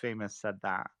somebody famous said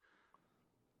that.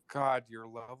 God, your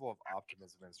level of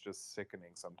optimism is just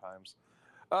sickening sometimes.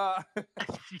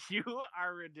 You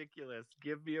are ridiculous.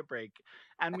 Give me a break.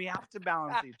 And we have to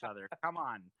balance each other. Come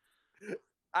on.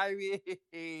 I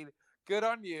mean, good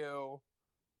on you.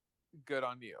 Good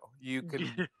on you. You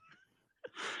can.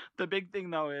 The big thing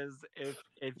though is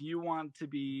if you want to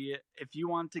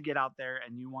get out there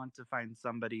and you want to find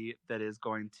somebody that is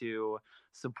going to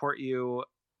support you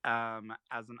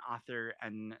as an author,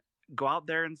 and go out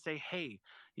there and say, hey,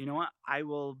 you know what, I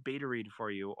will beta read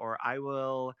for you, or I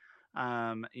will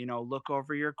look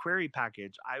over your query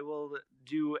package, I will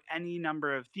do any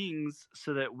number of things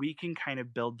so that we can kind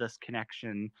of build this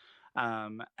connection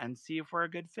and see if we're a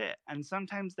good fit. And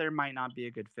sometimes there might not be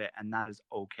a good fit, and that is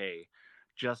okay.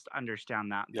 Just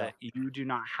understand that you do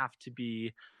not have to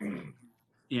be,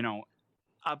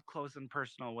 up close and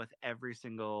personal with every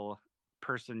single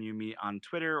person you meet on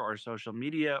Twitter or social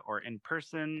media or in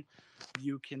person.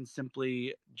 You can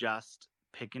simply just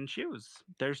pick and choose.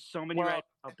 There's so many writers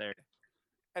out there.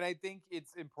 And I think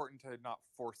it's important to not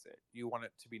force it. You want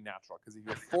it to be natural, because if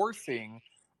you're forcing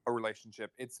a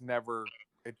relationship, it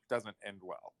doesn't end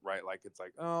well, right? Like, it's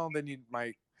like, oh, then you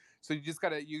might. So you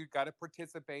gotta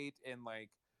participate in, like,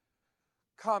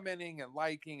 commenting and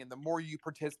liking, and the more you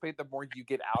participate, the more you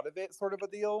get out of it, sort of a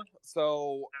deal.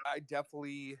 So I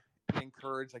definitely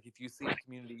encourage, like, if you see a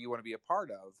community you want to be a part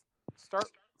of, start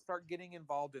getting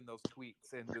involved in those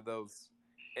tweets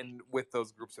and with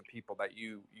those groups of people that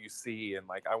you see. And,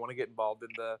 like, I want to get involved in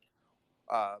the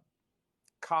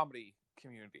comedy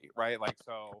community, right? Like,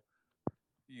 so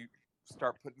you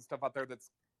start putting stuff out there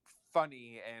that's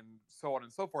funny and so on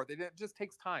and so forth. It just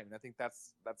takes time, and I think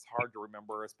that's hard to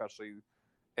remember, especially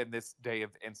in this day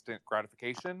of instant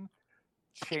gratification.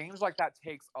 Change like that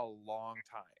takes a long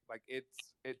time. Like, it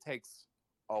takes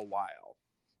a while,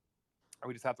 and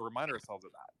we just have to remind ourselves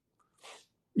of that.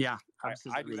 Yeah,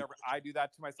 absolutely. I do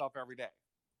that to myself every day.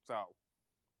 So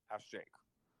ask Jake.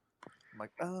 I'm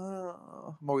like,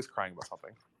 I'm always crying about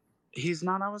something. He's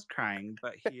not always crying,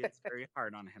 but he is very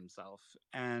hard on himself.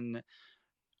 And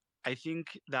I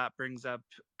think that brings up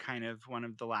kind of one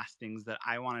of the last things that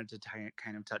I wanted to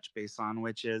kind of touch base on,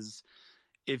 which is,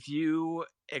 if you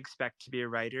expect to be a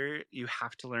writer, you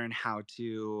have to learn how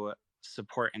to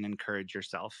support and encourage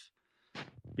yourself,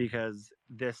 because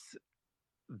this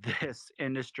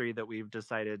industry that we've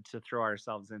decided to throw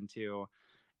ourselves into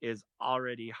is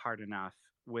already hard enough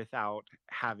without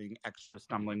having extra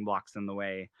stumbling blocks in the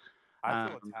way. I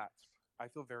feel attacked. I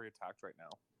feel very attacked right now.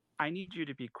 I need you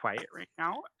to be quiet right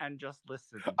now and just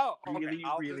listen. Oh, okay.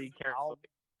 Really carefully.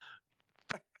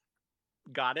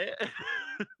 Got it?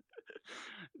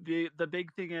 The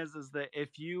big thing is that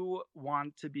if you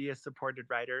want to be a supported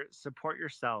writer, support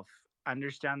yourself.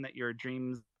 Understand that your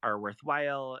dreams are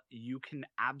worthwhile. You can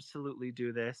absolutely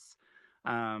do this.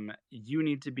 You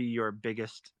need to be your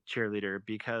biggest cheerleader,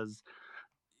 because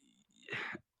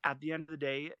at the end of the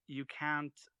day, you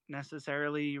can't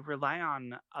necessarily rely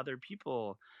on other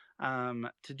people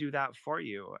to do that for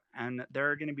you. And there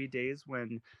are going to be days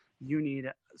when you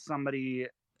need somebody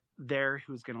there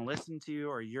who's going to listen to you,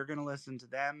 or you're going to listen to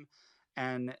them.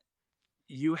 And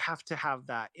you have to have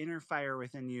that inner fire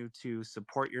within you to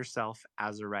support yourself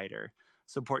as a writer,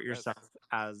 support yourself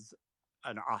as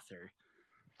an author.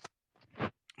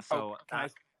 So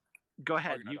go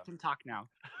ahead. You can talk now.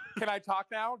 Can I talk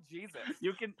now? Jesus.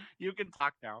 You can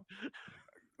talk now.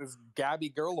 This Gabby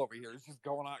girl over here is just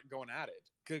going at it.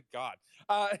 Good God.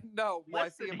 No, well, I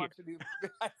see a bunch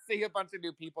of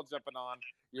new people jumping on.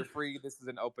 You're free. This is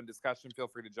an open discussion. Feel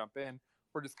free to jump in.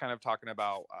 We're just kind of talking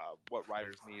about what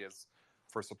writers need is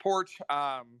for support.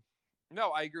 No,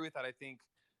 I agree with that. I think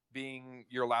being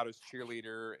your loudest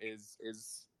cheerleader is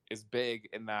big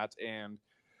in that, and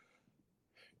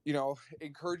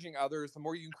encouraging others. The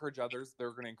more you encourage others,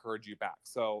 they're going to encourage you back.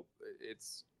 So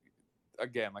it's,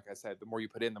 again, like I said, the more you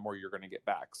put in, the more you're going to get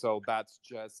back. So that's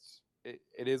just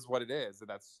it is what it is, and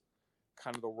that's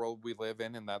kind of the world we live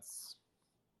in, and that's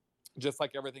just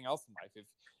like everything else in life.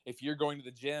 If you're going to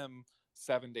the gym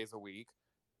 7 days a week,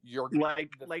 you're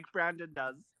like Brandon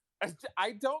does.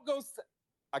 I don't go.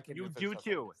 I can't You even finish do that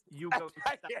too. sentence. You go.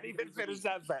 I can't even finish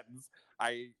that sentence.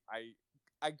 I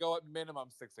go at minimum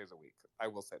 6 days a week. I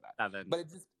will say that. 7. But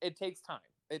it takes time.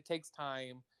 It takes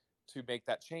time to make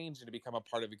that change and to become a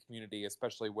part of a community,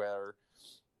 especially where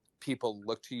people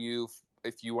look to you.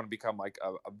 If you want to become like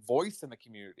a voice in the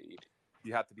community,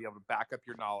 you have to be able to back up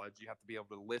your knowledge. You have to be able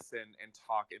to listen and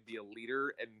talk and be a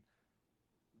leader and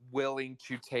willing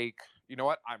to take, you know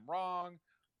what, I'm wrong,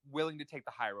 willing to take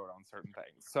the high road on certain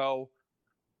things. So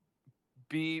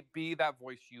be that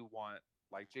voice you want,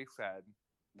 like Jake said,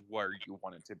 where you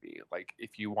want it to be. Like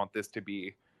if you want this to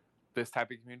be this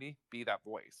type of community, be that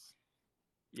voice.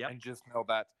 Yep. And just know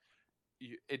that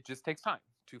it just takes time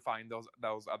to find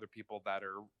those other people that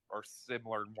are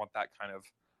similar and want that kind of,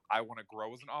 I want to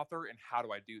grow as an author, and how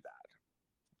do I do that?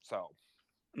 So,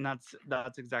 and that's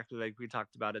exactly like we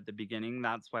talked about at the beginning.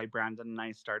 That's why Brandon and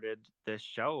I started this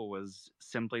show, was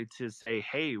simply to say,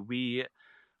 hey, we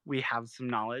have some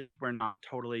knowledge. We're not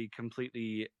totally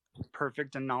completely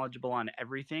perfect and knowledgeable on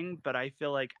everything, but I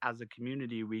feel like as a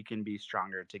community we can be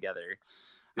stronger together.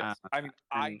 yes. I mean,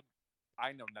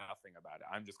 I know nothing about it.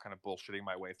 I'm just kind of bullshitting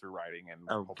my way through writing and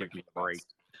hoping give me for the a break.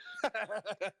 best.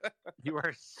 You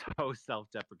are so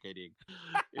self-deprecating.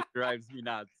 It drives me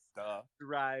nuts.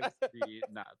 Drives me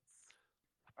nuts.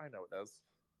 I know it does.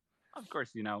 Of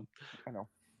course you know. I know.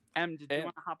 Did you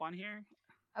want to hop on here?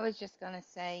 I was just gonna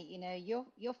say,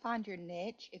 you'll find your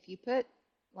niche if you put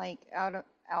like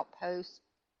outposts.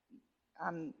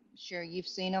 I'm sure you've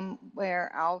seen them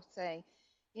where I'll say,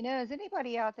 does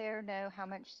anybody out there know how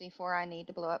much C4 I need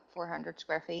to blow up 400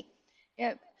 square feet?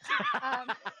 Yep.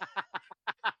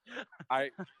 I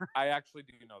actually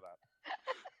do know that.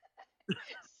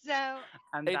 So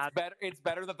and it's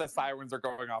better that the sirens are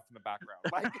going off in the background.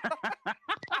 Like, oh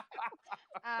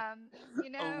my I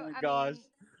gosh. mean,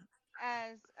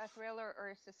 as a thriller or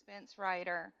a suspense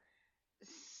writer,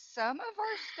 some of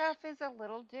our stuff is a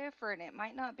little different. It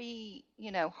might not be,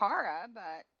 horror,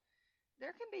 but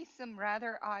there can be some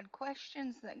rather odd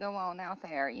questions that go on out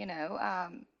there.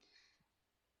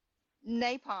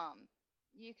 Napalm.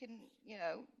 You can,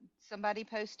 somebody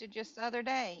posted just the other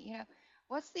day,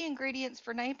 what's the ingredients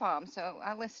for napalm? So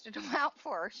I listed them out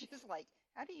for her. She was like,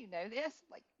 how do you know this?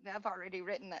 Like, I've already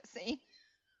written that scene.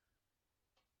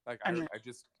 Like,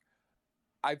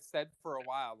 I've said for a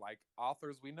while, like,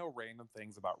 authors, we know random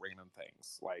things about random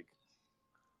things. Like,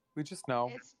 we just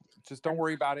know. Just don't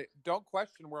worry about it. Don't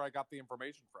question where I got the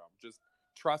information from. Just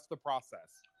trust the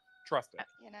process. Trust it.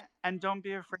 And don't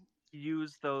be afraid to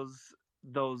use those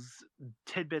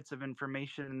tidbits of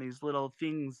information and these little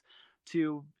things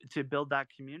to build that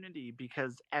community,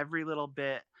 because every little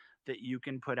bit that you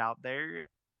can put out there,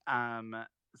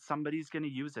 somebody's going to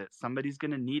use it. Somebody's going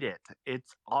to need it.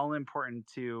 It's all important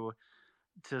to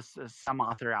some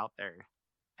author out there.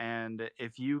 And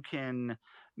if you can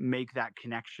make that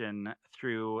connection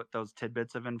through those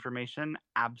tidbits of information,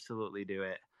 absolutely do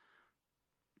it.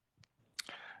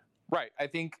 Right. I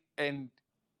think, and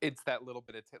it's that little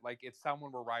bit of, like, if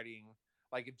someone were writing,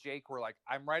 like if Jake were like,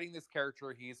 I'm writing this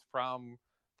character, he's from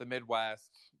the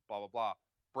Midwest, blah, blah, blah.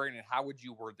 Brandon, how would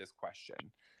you word this question?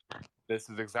 This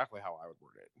is exactly how I would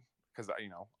word it. Because,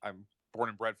 I'm born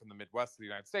and bred from the Midwest of the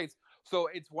United States. So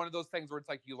it's one of those things where it's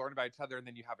like you learn about each other, and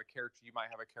then you have a character, you might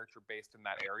have a character based in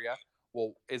that area.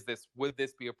 Well, would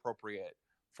this be appropriate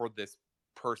for this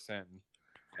person?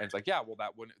 And it's like, yeah, well,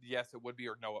 yes, it would be,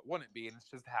 or no, it wouldn't be. And it's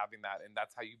just having that, and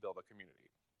that's how you build a community.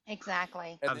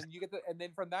 Exactly. And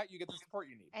then from that, you get the support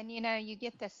you need. And you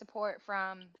get the support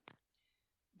from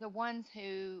the ones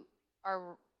who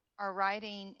are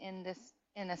writing in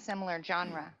a similar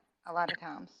genre a lot of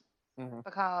times. Mm-hmm.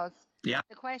 Because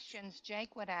the questions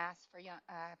Jake would ask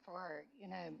for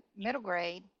middle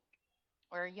grade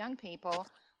or young people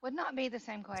would not be the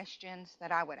same questions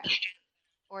that I would ask,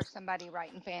 or somebody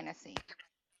writing fantasy.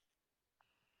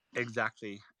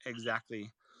 Exactly.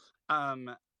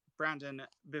 Brandon,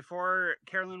 before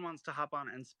Carolyn wants to hop on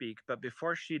and speak, but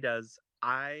before she does,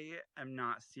 I am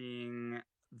not seeing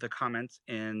the comments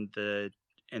in the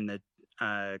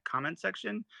comment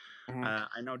section. Mm-hmm.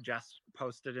 I know Jess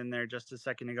posted in there just a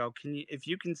second ago. If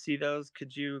you can see those,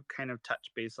 could you kind of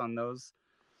touch base on those?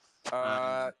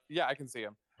 Yeah, I can see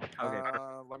them. Okay.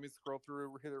 Let me scroll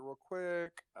through hit it real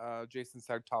quick. Jason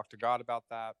said, "Talk to God about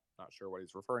that." Not sure what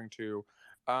he's referring to.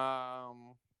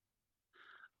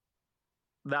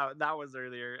 That was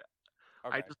earlier.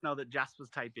 Okay. I just know that Jess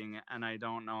was typing, and I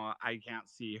don't know. I can't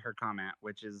see her comment,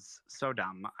 which is so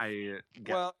dumb.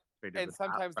 frustrated And with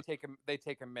sometimes that. they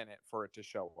take a minute for it to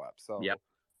show up. So, Yep.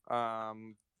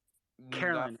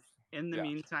 Carolyn, in the yeah.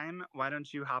 meantime, why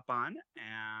don't you hop on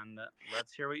and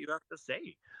let's hear what you have to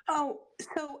say. Oh,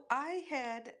 so I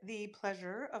had the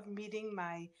pleasure of meeting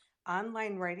my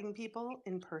online writing people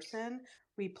in person.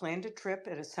 We planned a trip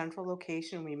at a central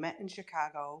location. We met in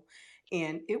Chicago,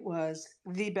 and it was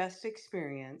the best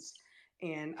experience.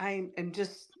 And I am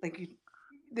just like you,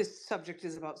 this subject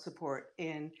is about support.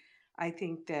 And I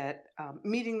think that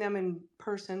meeting them in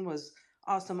person was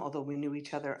awesome, although we knew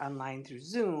each other online through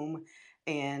Zoom.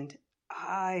 And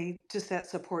I just, that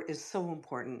support is so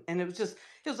important. And it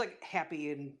was like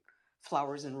happy and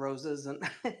flowers and roses and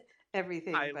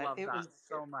everything. I But love that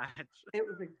so much. it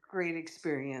was a great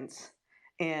experience.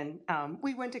 And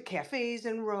we went to cafes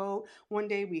and wrote. One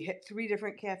day we hit 3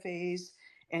 different cafes,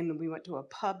 and we went to a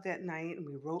pub that night, and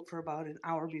we wrote for about an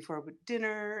hour before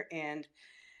dinner. And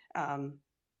um,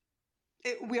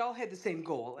 we all had the same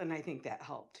goal, and I think that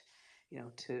helped,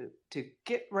 to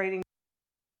get writing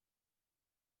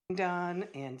done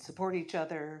and support each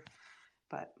other.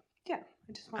 But yeah,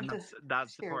 I just wanted And to that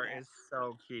share support that. is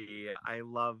so key. I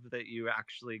love that you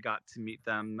actually got to meet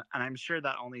them. And I'm sure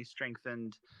that only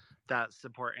strengthened that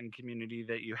support and community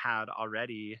that you had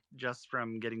already just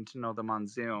from getting to know them on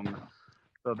Zoom.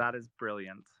 So that is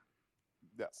brilliant.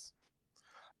 Yes.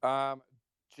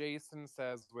 Jason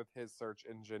says with his search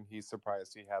engine, he's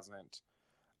surprised he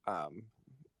um,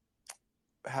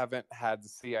 haven't had the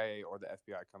CIA or the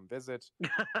FBI come visit.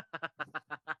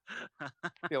 I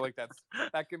feel like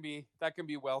that can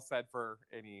be well said for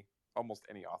almost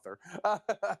any author,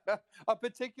 a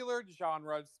particular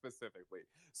genre specifically.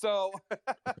 So,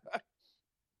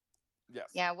 yes.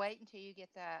 Yeah, wait until you get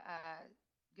the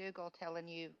Google telling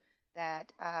you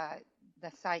that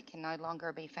the site can no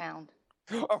longer be found.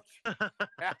 Oh.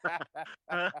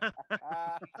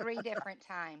 3 different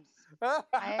times.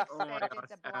 I Oh my expected gosh,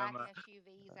 the black Emma.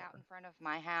 SUVs out in front of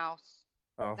my house.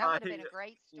 Oh. That would have been a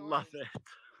great story. Love it.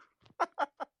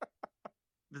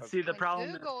 But see, the problem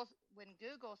is, When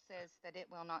Google says that it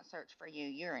will not search for you,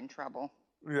 you're in trouble.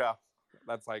 Yeah,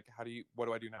 that's like, what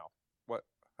do I do now? What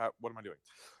am I doing?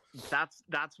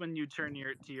 that's when you turn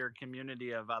to your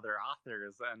community of other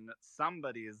authors, and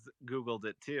somebody's Googled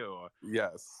it too.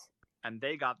 Yes. And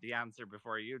they got the answer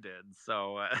before you did.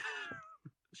 So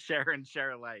share and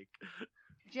share alike.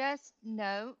 Just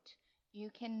note, you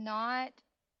cannot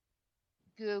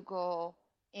Google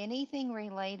anything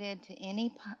related to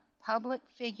any public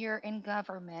figure in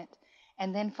government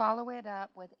and then follow it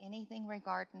up with anything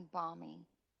regarding bombing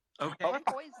Okay. or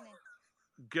poisoning.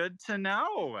 Good to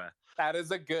know. That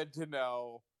is a good to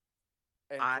know.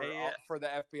 And for the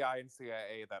FBI and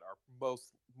CIA that are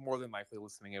more than likely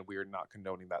listening in, we are not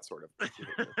condoning that sort of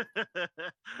behavior.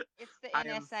 It's the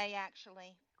NSA,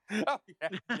 actually. Oh, yeah.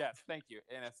 Yes, thank you,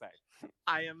 NSA.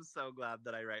 I am so glad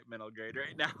that I write middle grade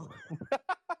right now.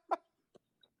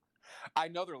 I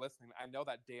know they're listening. I know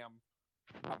that damn.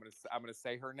 I'm gonna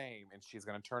say her name, and she's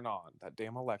gonna turn on. That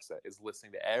damn Alexa is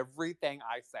listening to everything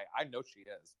I say. I know she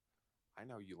is. I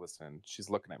know you listen. She's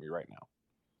looking at me right now.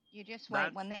 You just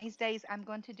wait. One of these days, I'm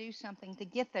going to do something to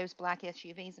get those black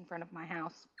SUVs in front of my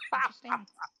house. Understand?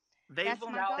 That's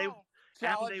my goal. And they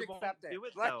won't do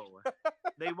it though.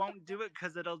 They won't do it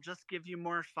because it'll just give you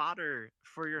more fodder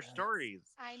for your stories.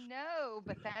 I know,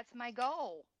 but that's my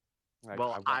goal.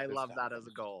 Well, I love that as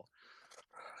a goal.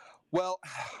 Well,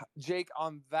 Jake,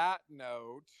 on that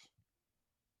note,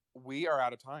 we are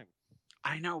out of time.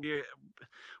 I know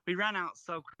we run out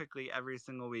so quickly every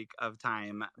single week of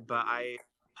time, but I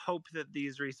hope that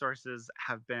these resources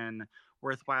have been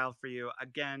worthwhile for you.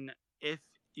 Again, if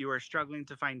you are struggling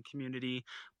to find community,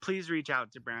 please reach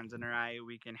out to Brandon or I.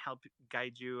 We can help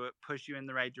guide you, push you in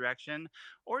the right direction,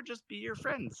 or just be your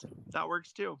friends. That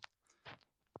works too.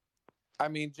 I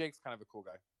mean, Jake's kind of a cool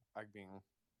guy.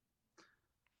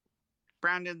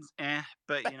 Brandon's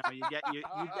but you get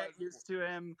used to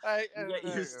him. You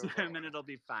get used to him, and it'll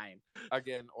be fine.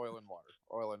 Again, oil and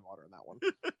water in that one.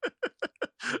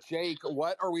 Jake,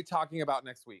 what are we talking about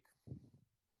next week?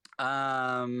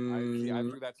 I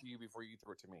threw that to you before you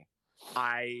threw it to me.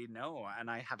 I know, and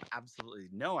I have absolutely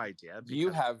no idea. You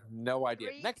have no idea.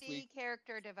 3D next week,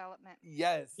 character development.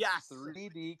 Yes.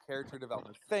 3D character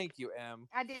development. Thank you, Em.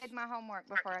 I did my homework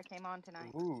before I came on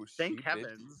tonight. Ooh, thank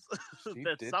heavens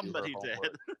that somebody did.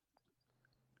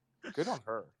 Good on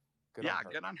her. Good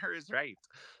on her is right.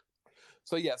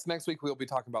 So yes, next week we'll be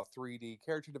talking about 3D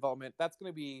character development. That's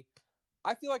going to be,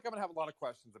 I feel like I'm going to have a lot of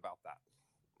questions about that.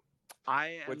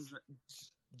 I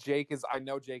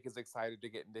know Jake is excited to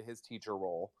get into his teacher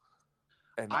role.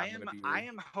 And I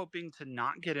am hoping to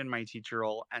not get in my teacher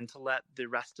role and to let the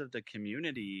rest of the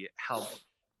community help.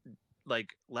 Like,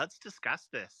 let's discuss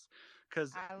this,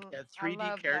 because I 3D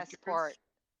love this part. characters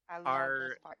I love are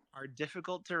this part.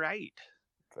 difficult to write,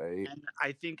 they and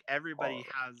I think everybody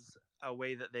are. has a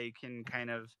way that they can kind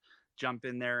of jump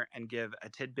in there and give a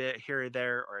tidbit here or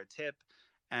there or a tip,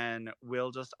 and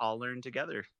we'll just all learn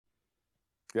together.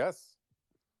 Yes.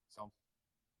 So,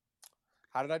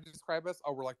 how did I describe us?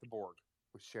 Oh, we're like the Borg.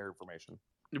 We share information.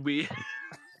 We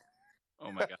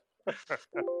Oh my god.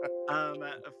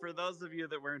 For those of you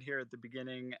that weren't here at the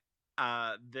beginning,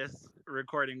 this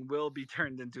recording will be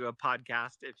turned into a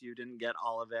podcast if you didn't get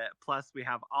all of it. Plus, we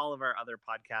have all of our other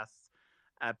podcasts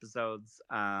episodes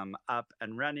up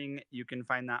and running. You can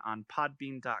find that on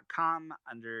podbean.com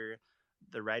under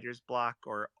the writer's block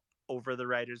or over the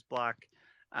writer's block,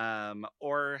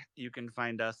 or you can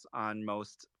find us on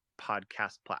most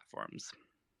podcast platforms.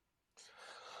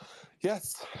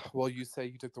 Yes. Well, you say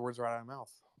you took the words right out of my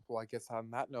mouth. Well, I guess on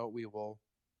that note, we will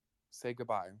say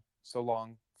goodbye. So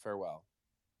long, farewell.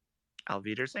 Auf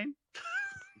Wiedersehen.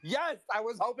 Yes, I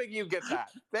was hoping you'd get that.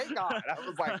 Thank God. I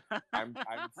was like, I'm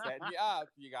setting you up.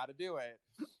 You got to do it.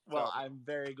 Well, I'm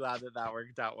very glad that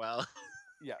worked out well.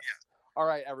 Yes. All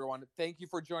right, everyone. Thank you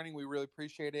for joining. We really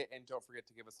appreciate it. And don't forget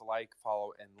to give us a like,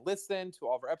 follow, and listen to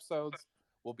all of our episodes.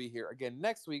 We'll be here again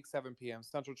next week, 7 p.m.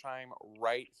 Central Time,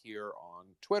 right here on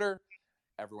Twitter.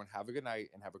 Everyone have a good night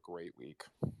and have a great week.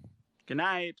 Good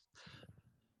night.